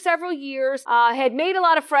there for several years, had made a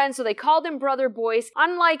lot of friends, so they called him Brother Boyce.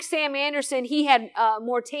 Unlike Sam Anderson, he had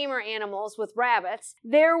more tamer animals with rabbits.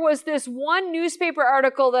 There was this one newspaper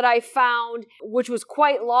article that I found, which was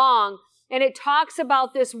quite long, and it talks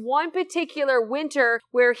about this one particular winter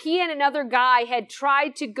where he and another guy had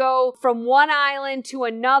tried to go from one island to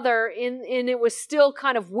another, and it was still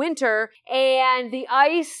kind of winter, and the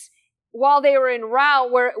ice, while they were en route,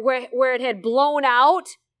 where it had blown out,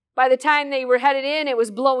 by the time they were headed in, it was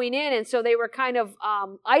blowing in, and so they were kind of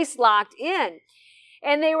ice locked in.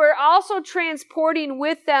 And they were also transporting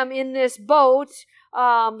with them in this boat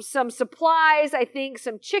some supplies, I think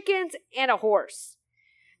some chickens, and a horse.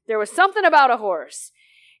 There was something about a horse.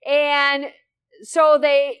 And so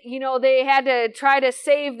they had to try to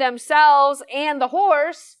save themselves and the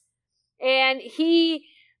horse. And he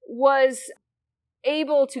was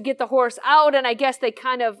able to get the horse out, and I guess they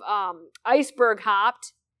kind of iceberg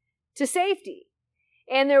hopped to safety.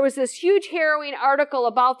 And there was this huge harrowing article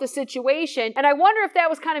about the situation, and I wonder if that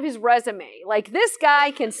was kind of his resume. Like, this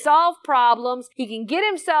guy can solve problems, he can get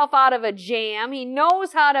himself out of a jam, he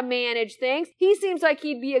knows how to manage things. He seems like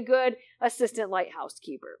he'd be a good assistant lighthouse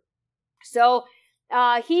keeper. So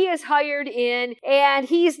he is hired in, and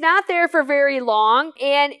he's not there for very long.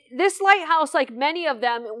 And this lighthouse, like many of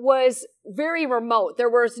them, was very remote. There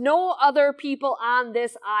was no other people on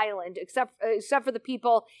this island except for the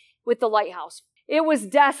people with the lighthouse. It was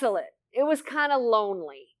desolate. It was kind of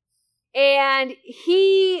lonely. And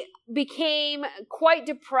he became quite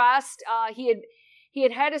depressed. He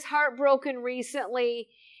had his heart broken recently,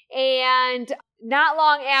 And not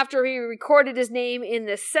long after he recorded his name in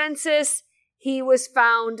the census, he was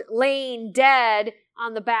found laying dead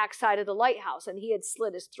on the backside of the lighthouse, and he had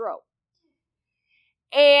slit his throat.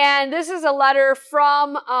 And this is a letter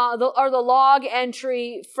from, the log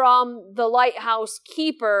entry from the lighthouse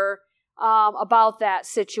keeper about that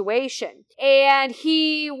situation. And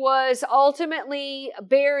he was ultimately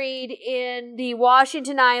buried in the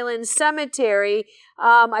Washington Island Cemetery,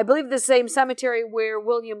 I believe the same cemetery where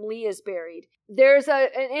William Lee is buried. There's an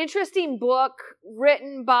interesting book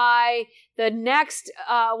written by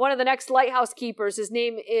one of the next lighthouse keepers. His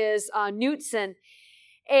name is Knutson,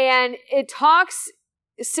 and it talks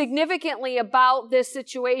significantly about this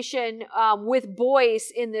situation with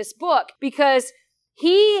Boyce in this book, because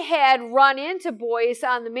he had run into Boyce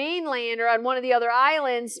on the mainland or on one of the other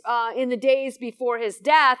islands in the days before his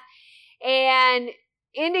death, and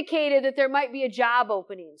indicated that there might be a job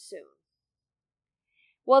opening soon.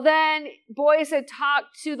 Well, then Boyce had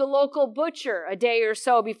talked to the local butcher a day or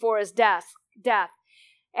so before his death,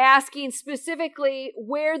 asking specifically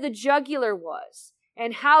where the jugular was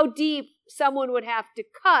and how deep someone would have to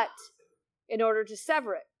cut in order to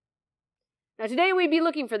sever it. Now, today we'd be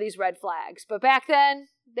looking for these red flags, but back then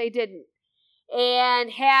they didn't.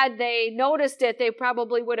 And had they noticed it, they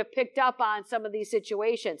probably would have picked up on some of these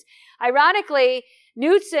situations. Ironically,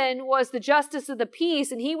 Knutson was the justice of the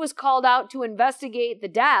peace, and he was called out to investigate the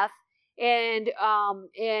death, and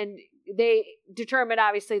they determined,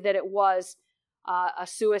 obviously, that it was a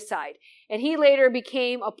suicide. And he later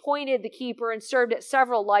became appointed the keeper and served at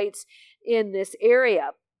several lights in this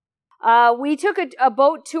area. We took a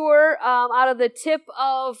boat tour out of the tip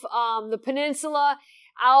of the peninsula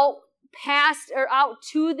out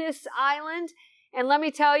to this island, and let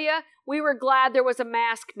me tell you, we were glad there was a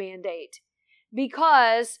mask mandate,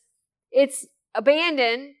 because it's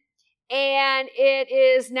abandoned and it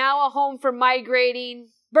is now a home for migrating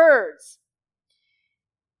birds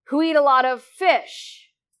who eat a lot of fish.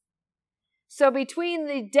 So between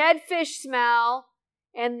the dead fish smell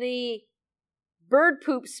and the bird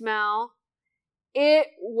poop smell, it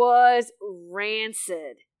was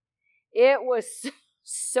rancid. It was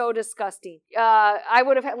so disgusting. I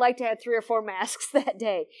would have liked to have 3 or 4 masks that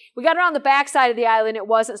day. We got around the backside of the island. It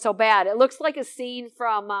wasn't so bad. It looks like a scene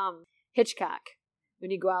from Hitchcock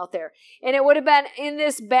when you go out there. And it would have been in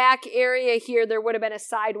this back area here, there would have been a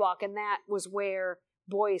sidewalk, and that was where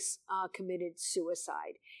Boyce committed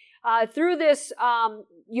suicide. Through this,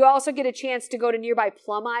 you also get a chance to go to nearby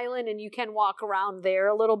Plum Island, and you can walk around there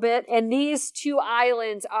a little bit. And these 2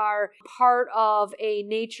 islands are part of a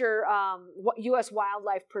nature U.S.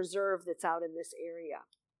 wildlife preserve that's out in this area.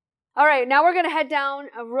 All right, now we're going to head down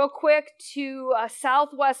real quick to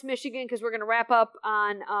southwest Michigan, because we're going to wrap up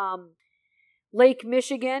on Lake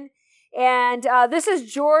Michigan. And this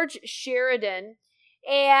is George Sheridan.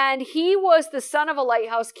 And he was the son of a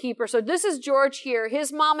lighthouse keeper. So this is George here.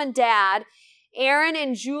 His mom and dad, Aaron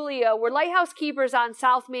and Julia, were lighthouse keepers on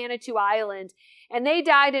South Manitou Island. And they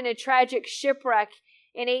died in a tragic shipwreck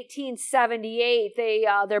in 1878.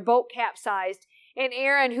 Their boat capsized. And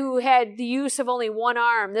Aaron, who had the use of only one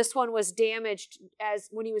arm, this one was damaged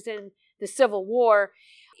when he was in the Civil War.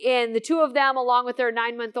 And the 2 of them, along with their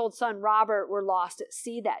 9-month-old son, Robert, were lost at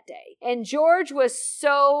sea that day. And George was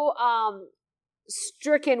so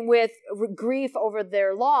stricken with grief over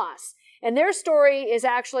their loss. And their story is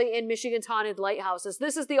actually in Michigan's Haunted Lighthouses.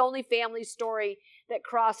 This is the only family story that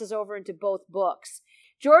crosses over into both books.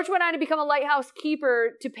 George went on to become a lighthouse keeper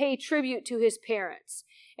to pay tribute to his parents,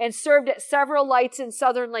 and served at several lights in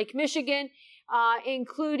southern Lake Michigan,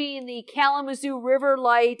 including the Kalamazoo River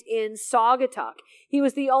Light in Saugatuck. He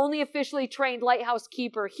was the only officially trained lighthouse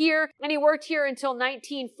keeper here, and he worked here until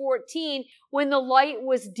 1914, when the light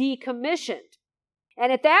was decommissioned.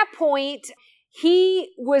 And at that point,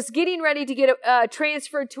 he was getting ready to get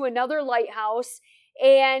transferred to another lighthouse,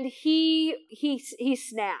 and he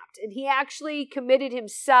snapped, and he actually committed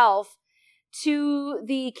himself to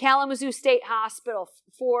the Kalamazoo State Hospital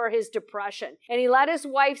for his depression. And he let his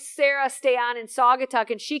wife, Sarah, stay on in Saugatuck,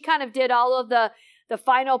 and she kind of did all of the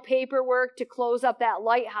final paperwork to close up that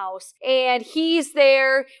lighthouse. And he's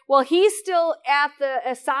there. Well, he's still at the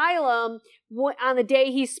asylum on the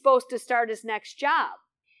day he's supposed to start his next job.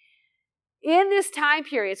 In this time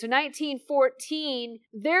period, so 1914,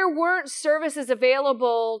 there weren't services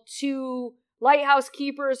available to lighthouse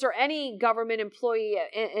keepers or any government employee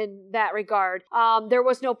in that regard. There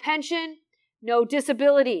was no pension, no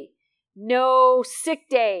disability, no sick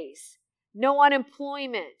days, no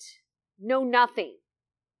unemployment, no nothing.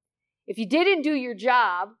 If you didn't do your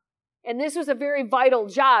job, And this was a very vital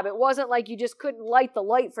job. It wasn't like you just couldn't light the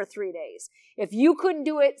light for 3 days. If you couldn't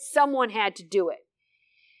do it, someone had to do it.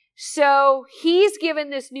 So he's given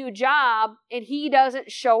this new job and he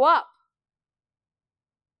doesn't show up.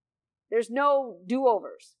 There's no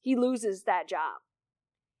do-overs. He loses that job.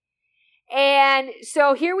 And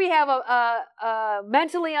so here we have a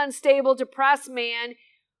mentally unstable, depressed man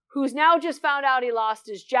who's now just found out he lost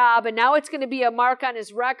his job, and now it's going to be a mark on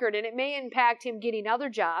his record, and it may impact him getting other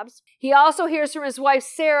jobs. He also hears from his wife,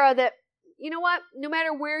 Sarah, that, you know what, no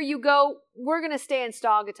matter where you go, we're going to stay in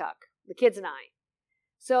Saugatuck, the kids and I.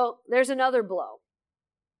 So there's another blow.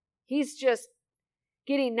 He's just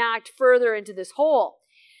getting knocked further into this hole.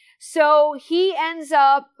 So he ends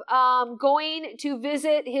up going to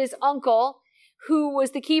visit his uncle, who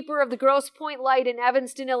was the keeper of the Grosse Pointe Light in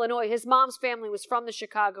Evanston, Illinois. His mom's family was from the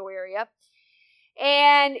Chicago area.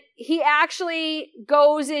 And he actually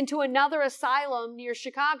goes into another asylum near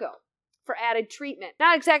Chicago for added treatment.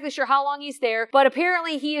 Not exactly sure how long he's there, but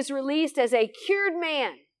apparently he is released as a cured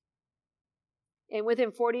man. And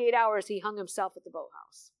within 48 hours, he hung himself at the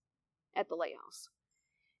boathouse, at the lighthouse.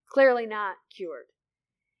 Clearly not cured.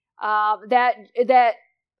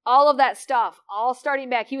 All of that stuff, all starting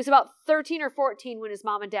back. He was about 13 or 14 when his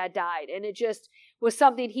mom and dad died, and it just was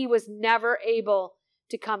something he was never able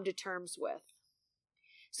to come to terms with.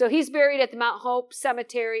 So he's buried at the Mount Hope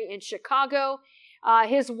Cemetery in Chicago.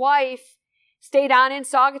 His wife stayed on in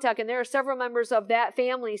Saugatuck, and there are several members of that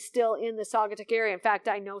family still in the Saugatuck area. In fact,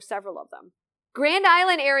 I know several of them. Grand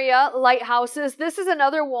Island area lighthouses. This is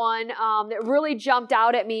another one that really jumped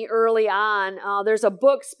out at me early on. There's a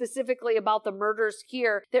book specifically about the murders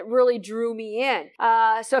here that really drew me in.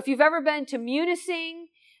 So if you've ever been to Munising,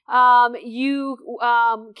 you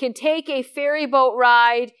can take a ferry boat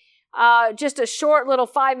ride, just a short little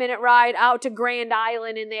 5-minute ride out to Grand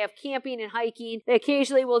Island, and they have camping and hiking. They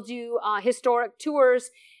occasionally will do historic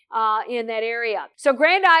tours in that area. So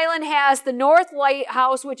Grand Island has the North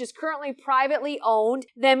Lighthouse, which is currently privately owned.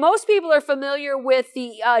 Then most people are familiar with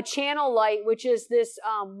the Channel Light, which is this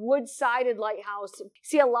wood-sided lighthouse. You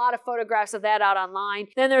see a lot of photographs of that out online.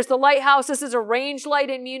 Then there's the lighthouse. This is a range light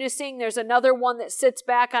in Munising. There's another one that sits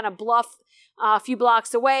back on a bluff a few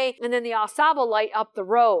blocks away. And then the Au Sable Light up the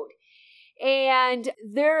road. And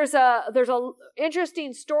there's a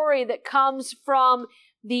interesting story that comes from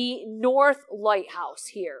the North Lighthouse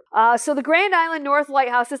here. So the Grand Island North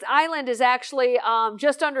Lighthouse, this island is actually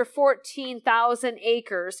just under 14,000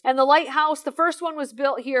 acres. And the lighthouse, the first one was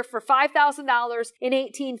built here for $5,000 in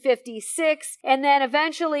 1856. And then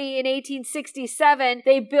eventually in 1867,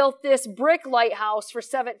 they built this brick lighthouse for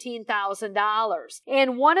 $17,000.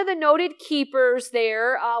 And one of the noted keepers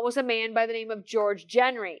there was a man by the name of George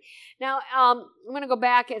Genry. Now, I'm going to go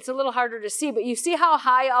back. It's a little harder to see, but you see how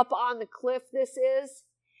high up on the cliff this is?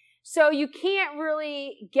 So you can't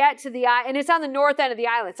really get to the island, and it's on the north end of the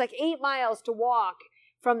island. It's like 8 miles to walk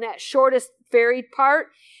from that shortest ferry part.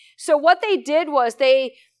 So what they did was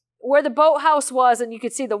where the boathouse was, and you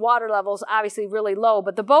could see the water levels obviously really low,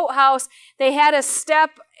 but the boathouse, they had a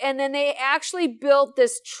step, and then they actually built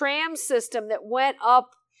this tram system that went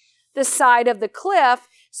up the side of the cliff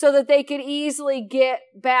so that they could easily get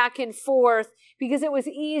back and forth, because it was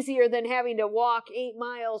easier than having to walk 8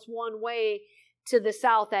 miles one way to the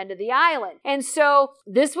south end of the island. And so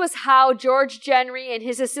this was how George Genry and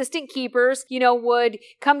his assistant keepers, would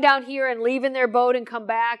come down here and leave in their boat and come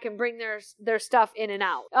back and bring their stuff in and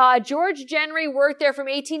out. George Genry worked there from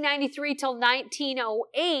 1893 till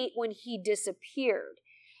 1908 when he disappeared.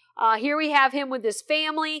 Here we have him with his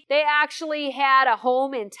family. They actually had a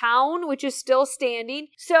home in town, which is still standing.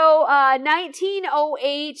 So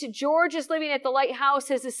 1908, George is living at the lighthouse.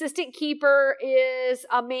 His assistant keeper is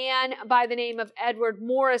a man by the name of Edward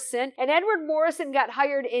Morrison. And Edward Morrison got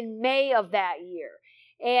hired in May of that year.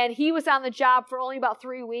 And he was on the job for only about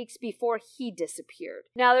 3 weeks before he disappeared.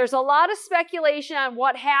 Now, there's a lot of speculation on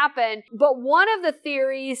what happened, but one of the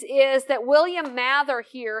theories is that William Mather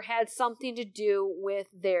here had something to do with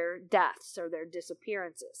their deaths or their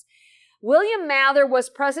disappearances. William Mather was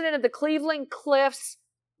president of the Cleveland Cliffs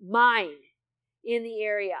mine in the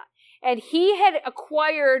area, and he had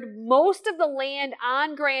acquired most of the land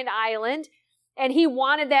on Grand Island. And he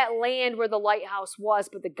wanted that land where the lighthouse was,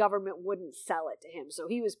 but the government wouldn't sell it to him. So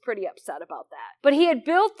he was pretty upset about that. But he had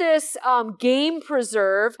built this game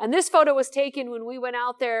preserve. And this photo was taken when we went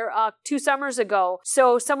out there 2 summers ago.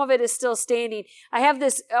 So some of it is still standing. I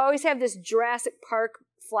always have this Jurassic Park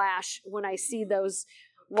flash when I see those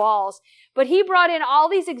walls. But he brought in all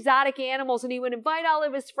these exotic animals, and he would invite all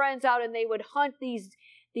of his friends out, and they would hunt these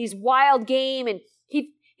wild game. And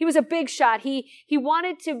he was a big shot. He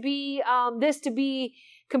wanted to be this to be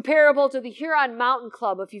comparable to the Huron Mountain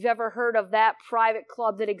Club, if you've ever heard of that private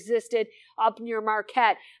club that existed up near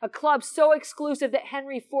Marquette. A club so exclusive that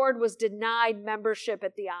Henry Ford was denied membership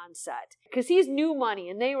at the onset because he's new money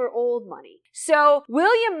and they were old money. So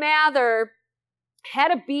William Mather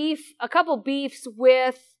had a couple beefs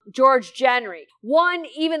with George Genry. One,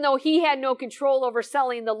 even though he had no control over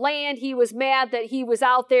selling the land, he was mad that he was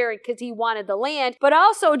out there because he wanted the land. But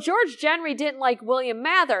also, George Genry didn't like William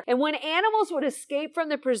Mather. And when animals would escape from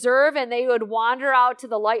the preserve and they would wander out to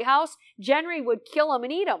the lighthouse, Genry would kill them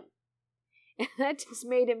and eat them. And that just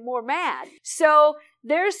made him more mad. So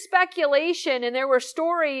there's speculation, and there were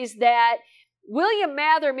stories that William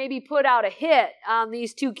Mather maybe put out a hit on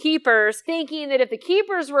these two keepers, thinking that if the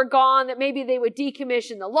keepers were gone, that maybe they would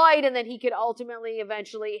decommission the light and then he could ultimately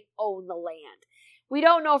eventually own the land. We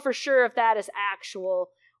don't know for sure if that is actual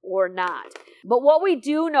or not. But what we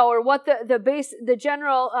do know, or what the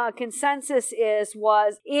general consensus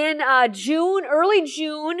was in early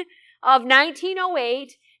June of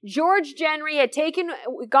 1908, George Genry had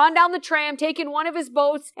gone down the tram, taken one of his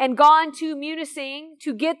boats, and gone to Munising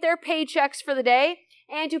to get their paychecks for the day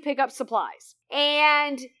and to pick up supplies.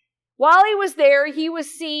 And while he was there, he was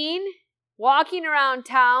seen walking around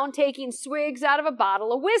town taking swigs out of a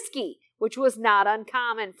bottle of whiskey, which was not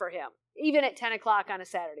uncommon for him, even at 10 o'clock on a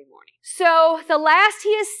Saturday morning. So the last he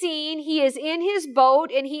is seen, he is in his boat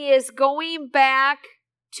and he is going back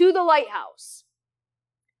to the lighthouse.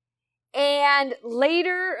 And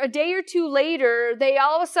later, a day or two later, they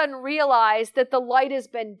all of a sudden realize that the light has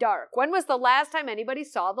been dark. When was the last time anybody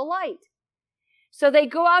saw the light? So they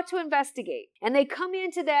go out to investigate, and they come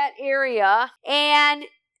into that area, and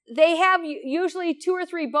they have usually 2 or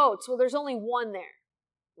 3 boats. Well, there's only one there.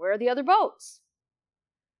 Where are the other boats?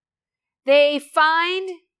 They find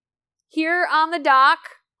here on the dock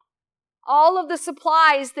all of the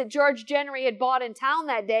supplies that George Genry had bought in town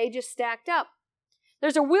that day just stacked up.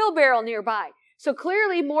 There's a wheelbarrow nearby. So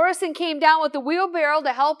clearly Morrison came down with the wheelbarrow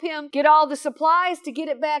to help him get all the supplies to get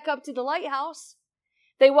it back up to the lighthouse.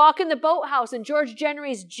 They walk in the boathouse and George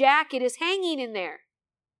Genry's jacket is hanging in there.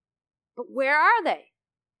 But where are they?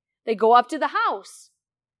 They go up to the house.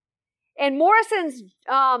 And Morrison's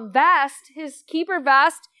vest, his keeper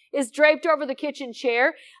vest, is draped over the kitchen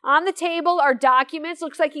chair. On the table are documents.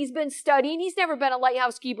 Looks like he's been studying. He's never been a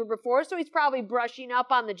lighthouse keeper before, so he's probably brushing up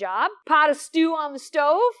on the job. Pot of stew on the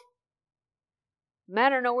stove.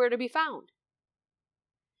 Men are nowhere to be found.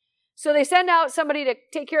 So they send out somebody to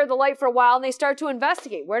take care of the light for a while, and they start to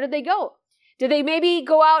investigate. Where did they go? Did they maybe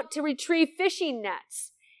go out to retrieve fishing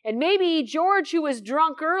nets? And maybe George, who was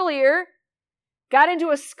drunk earlier, got into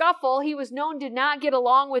a scuffle. He was known to not get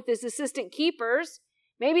along with his assistant keepers.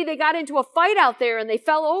 Maybe they got into a fight out there and they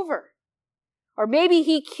fell over. Or maybe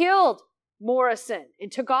he killed Morrison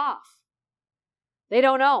and took off. They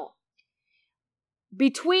don't know.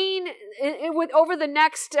 Over the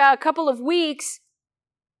next couple of weeks,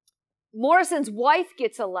 Morrison's wife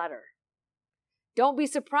gets a letter. Don't be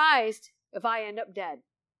surprised if I end up dead.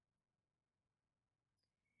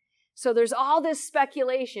 So there's all this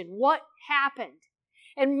speculation. What happened?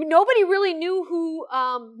 And nobody really knew who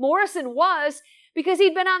Morrison was, because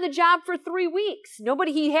he'd been on the job for 3 weeks.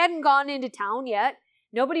 He hadn't gone into town yet.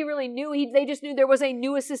 Nobody really knew. They just knew there was a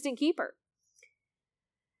new assistant keeper.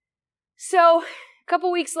 So a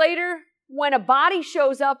couple weeks later, when a body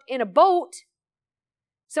shows up in a boat,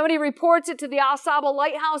 somebody reports it to the Au Sable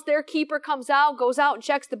Lighthouse. Their keeper comes out, goes out and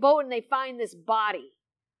checks the boat, and they find this body.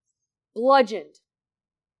 Bludgeoned.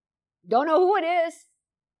 Don't know who it is.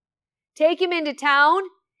 Take him into town.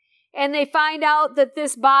 And they find out that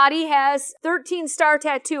this body has 13-star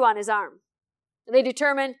tattoo on his arm. And they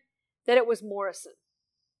determine that it was Morrison,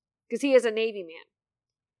 because he is a Navy man.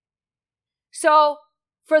 So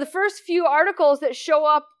for the first few articles that show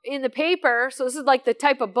up in the paper, so this is like the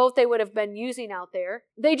type of boat they would have been using out there,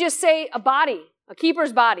 they just say a body, a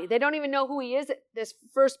keeper's body. They don't even know who he is at this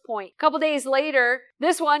first point. A couple days later,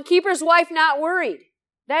 this one, keeper's wife not worried.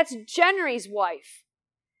 That's Genry's wife.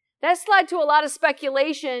 That's led to a lot of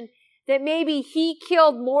speculation that maybe he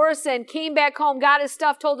killed Morrison, came back home, got his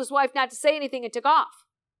stuff, told his wife not to say anything, and took off.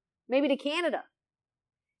 Maybe to Canada.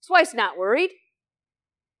 His wife's not worried.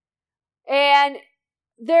 And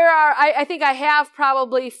there are, I think I have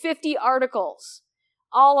probably 50 articles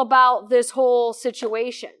all about this whole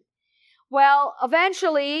situation. Well,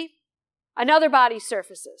 eventually, another body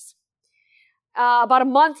surfaces. About a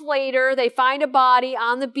month later, they find a body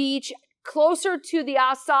on the beach closer to the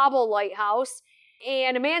Au Sable Lighthouse.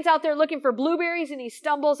 And a man's out there looking for blueberries, and he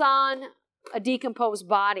stumbles on a decomposed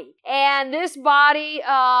body. And this body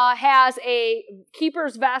has a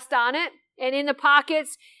keeper's vest on it, And in the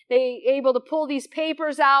pockets, they able to pull these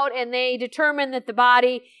papers out, and they determine that the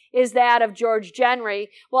body is that of George Genry.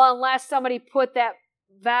 Well, unless somebody put that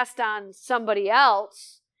vest on somebody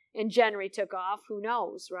else and Genry took off, who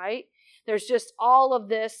knows, right? There's just all of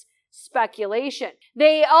this speculation.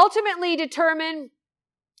 They ultimately determined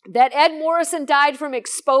that Ed Morrison died from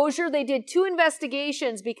exposure. They did 2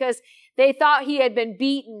 investigations because they thought he had been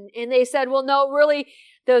beaten. And they said, well, no, really,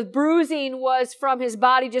 the bruising was from his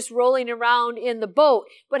body just rolling around in the boat.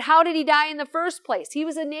 But how did he die in the first place? He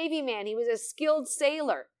was a Navy man. He was a skilled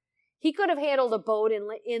sailor. He could have handled a boat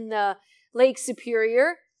in the Lake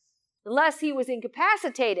Superior unless he was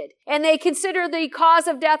incapacitated. And they consider the cause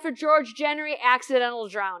of death for George Genry accidental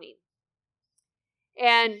drowning.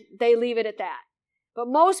 And they leave it at that. But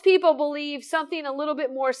most people believe something a little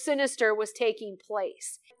bit more sinister was taking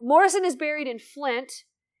place. Morrison is buried in Flint,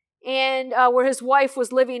 and where his wife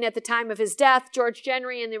was living at the time of his death. George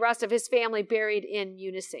Genry and the rest of his family buried in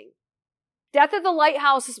Munising. Death at the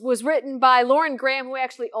Lighthouse was written by Lauren Graham, who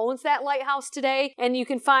actually owns that lighthouse today. And you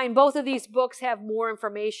can find both of these books have more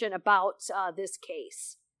information about this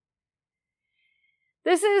case.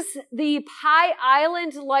 This is the Pie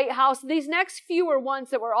Island Lighthouse. These next few were ones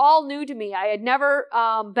that were all new to me. I had never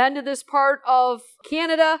been to this part of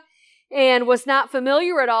Canada and was not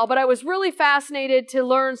familiar at all, but I was really fascinated to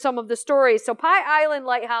learn some of the stories. So Pie Island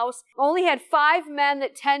Lighthouse only had 5 men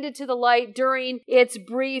that tended to the light during its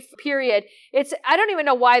brief period. I don't even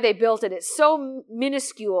know why they built it. It's so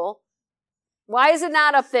minuscule. Why is it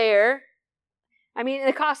not up there? I mean,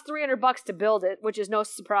 it cost $300 to build it, which is no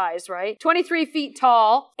surprise, right? 23 feet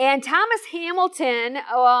tall. And Thomas Hamilton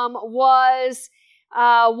was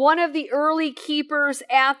one of the early keepers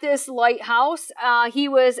at this lighthouse. He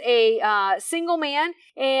was a single man,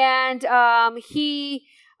 and he,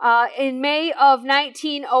 in May of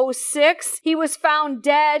 1906, he was found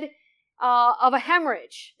dead of a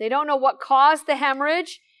hemorrhage. They don't know what caused the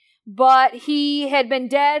hemorrhage, but he had been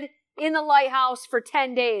dead in the lighthouse for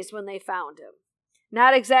 10 days when they found him.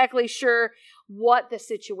 Not exactly sure what the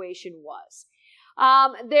situation was.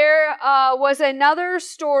 There was another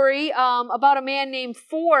story about a man named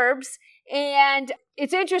Forbes, and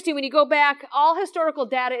it's interesting when you go back, all historical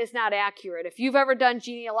data is not accurate. If you've ever done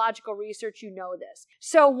genealogical research, you know this.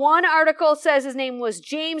 So one article says his name was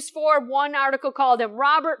James Forbes, one article called him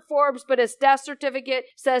Robert Forbes, but his death certificate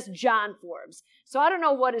says John Forbes. So I don't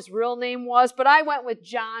know what his real name was, but I went with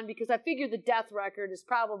John because I figured the death record is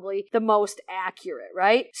probably the most accurate,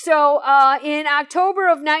 right? So in October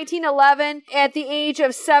of 1911, at the age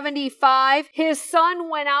of 75, his son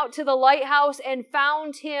went out to the lighthouse and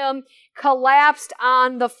found him collapsed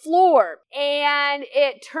on the floor. And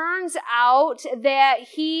it turns out that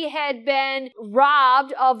he had been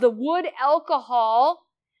robbed of the wood alcohol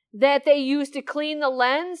that they used to clean the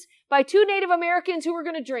lens by 2 Native Americans who were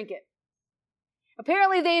going to drink it.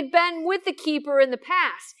 Apparently they had been with the keeper in the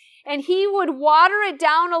past, and he would water it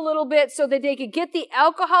down a little bit so that they could get the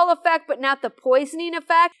alcohol effect but not the poisoning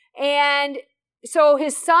effect. And so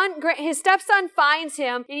his stepson finds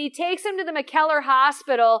him, and he takes him to the McKellar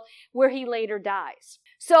Hospital where he later dies.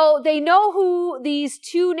 So they know who these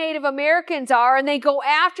 2 Native Americans are, and they go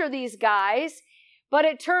after these guys, but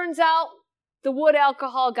it turns out the wood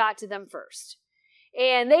alcohol got to them first.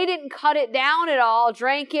 And they didn't cut it down at all,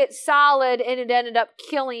 drank it solid, and it ended up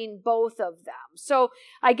killing both of them. So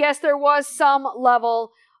I guess there was some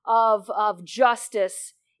level of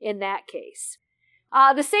justice in that case.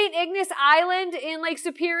 The St. Ignace Island in Lake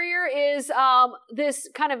Superior is this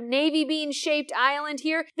kind of navy bean shaped island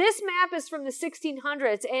here. This map is from the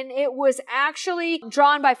 1600s, and it was actually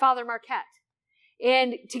drawn by Father Marquette.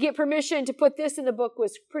 And to get permission to put this in the book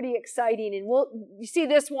was pretty exciting. And you see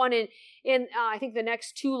this one in I think the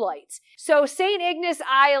next 2 lights. So St. Ignace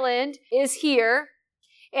Island is here.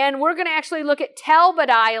 And we're going to actually look at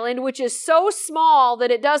Talbot Island, which is so small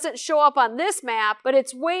that it doesn't show up on this map, but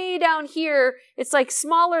it's way down here. It's like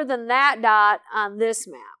smaller than that dot on this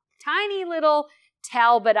map. Tiny little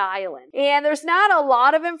Talbot Island. And there's not a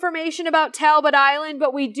lot of information about Talbot Island,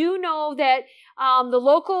 but we do know that the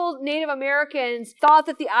local Native Americans thought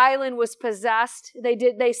that the island was possessed.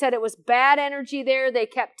 They said it was bad energy there. They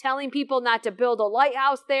kept telling people not to build a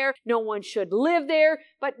lighthouse there. No one should live there,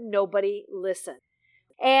 but nobody listened.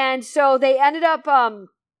 And so they ended up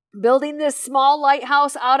building this small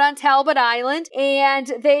lighthouse out on Talbot Island,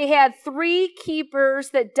 and they had 3 keepers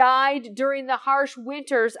that died during the harsh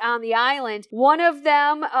winters on the island. One of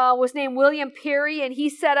them was named William Perry, and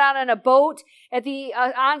he set out on a boat at the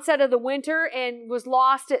onset of the winter and was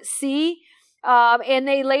lost at sea. And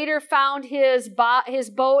they later found his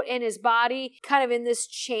boat and his body kind of in this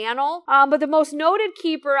channel. But the most noted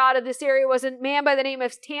keeper out of this area was a man by the name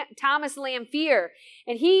of Thomas Lamphere.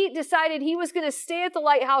 And he decided he was going to stay at the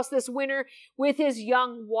lighthouse this winter with his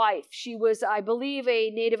young wife. She was, I believe, a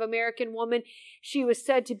Native American woman. She was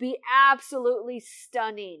said to be absolutely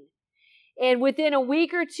stunning. And within a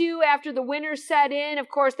week or two after the winter set in, of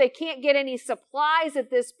course, they can't get any supplies at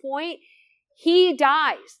this point. He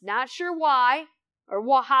dies. Not sure why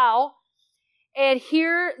or how. And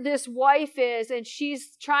here this wife is, and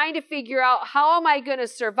she's trying to figure out, how am I going to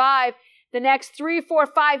survive the next 3, 4,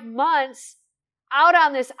 5 months out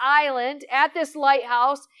on this island at this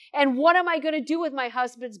lighthouse? And what am I going to do with my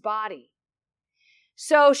husband's body?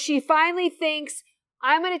 So she finally thinks,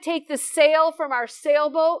 I'm going to take the sail from our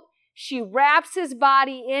sailboat. She wraps his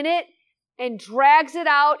body in it and drags it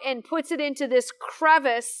out and puts it into this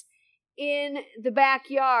crevice in the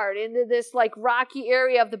backyard, into this like rocky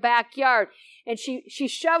area of the backyard. And she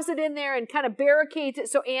shoves it in there and kind of barricades it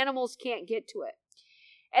so animals can't get to it.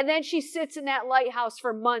 And then she sits in that lighthouse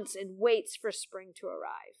for months and waits for spring to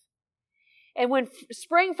arrive. And when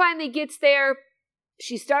spring finally gets there,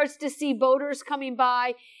 she starts to see boaters coming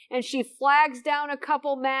by, and she flags down a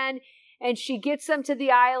couple men, and she gets them to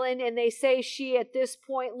the island, and they say she at this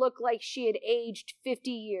point looked like she had aged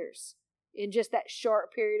 50 years in just that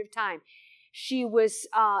short period of time. She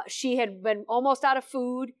had been almost out of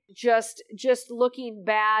food, just looking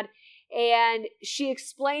bad. And she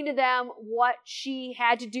explained to them what she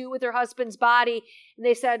had to do with her husband's body. And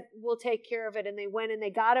they said, we'll take care of it. And they went and they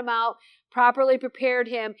got him out, properly prepared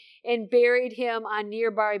him, and buried him on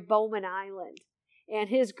nearby Bowman Island. And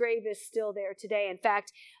his grave is still there today. In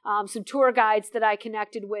fact, some tour guides that I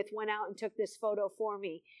connected with went out and took this photo for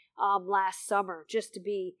me last summer just to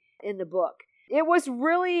be in the book. It was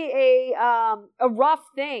really a rough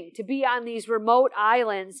thing to be on these remote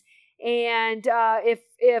islands. And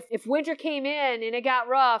if winter came in and it got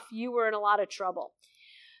rough, you were in a lot of trouble.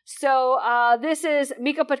 So this is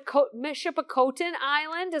Mishapacoten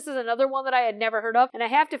Island. This is another one that I had never heard of. And I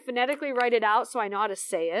have to phonetically write it out so I know how to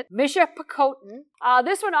say it. Mishapacoten.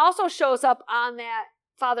 This one also shows up on that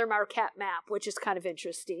Father Marquette map, which is kind of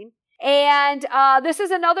interesting. And this is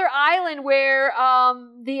another island where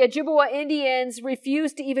the Ojibwa Indians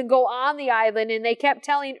refused to even go on the island. And they kept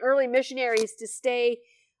telling early missionaries to stay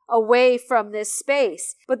away from this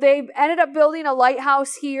space. But they ended up building a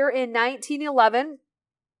lighthouse here in 1911.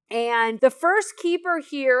 And the first keeper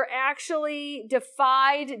here actually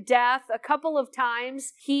defied death a couple of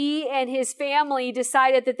times. He and his family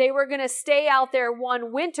decided that they were going to stay out there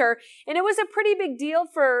one winter. And it was a pretty big deal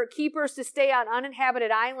for keepers to stay on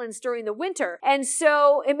uninhabited islands during the winter. And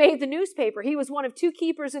so it made the newspaper. He was one of 2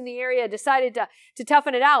 keepers in the area, decided to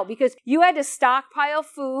toughen it out because you had to stockpile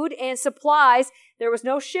food and supplies. There was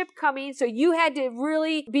no ship coming, so you had to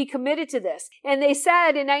really be committed to this. And they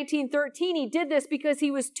said in 1913 he did this because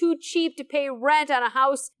he was too cheap to pay rent on a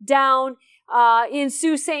house down in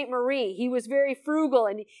Sault Ste. Marie. He was very frugal,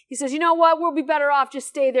 and he says, you know what, we'll be better off just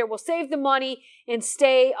stay there. We'll save the money and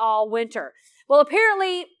stay all winter. Well,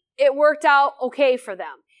 apparently it worked out okay for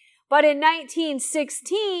them. But in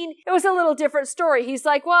 1916, it was a little different story. He's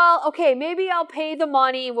like, well, okay, maybe I'll pay the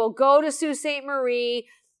money. We'll go to Sault Ste. Marie.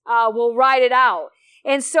 We'll ride it out.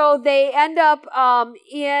 And so they end up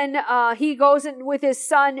he goes in with his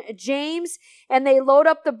son James, and they load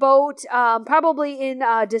up the boat probably in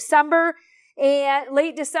December and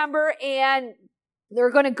late December, and they're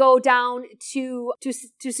going to go down to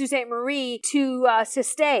Sault Ste. Marie to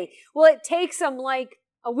stay. Well, it takes them like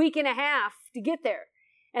a week and a half to get there,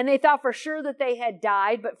 and they thought for sure that they had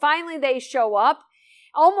died, but finally they show up,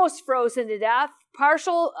 almost frozen to death.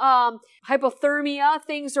 Partial hypothermia.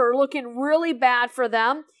 Things are looking really bad for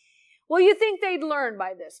them. Well, you think they'd learn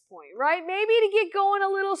by this point, right? Maybe to get going a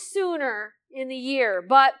little sooner in the year.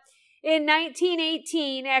 But in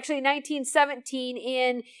 1917,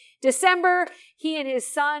 in December, he and his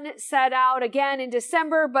son set out again in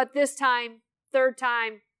December, but this time, third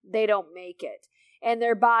time, they don't make it. And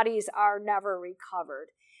their bodies are never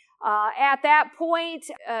recovered. At that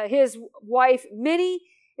point, his wife, Minnie,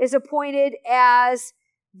 is appointed as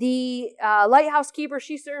the lighthouse keeper.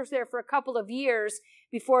 She serves there for a couple of years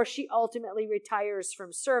before she ultimately retires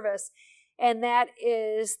from service. And that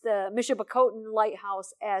is the Mishapacoten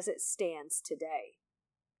Lighthouse as it stands today.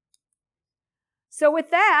 So with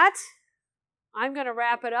that, I'm going to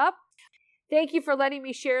wrap it up. Thank you for letting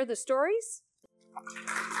me share the stories.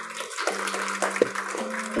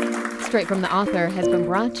 Straight from the Author has been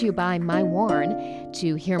brought to you by MyWarn.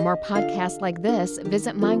 To hear more podcasts like this,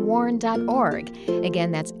 visit mywarn.org.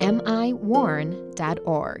 Again, that's mywarn.org.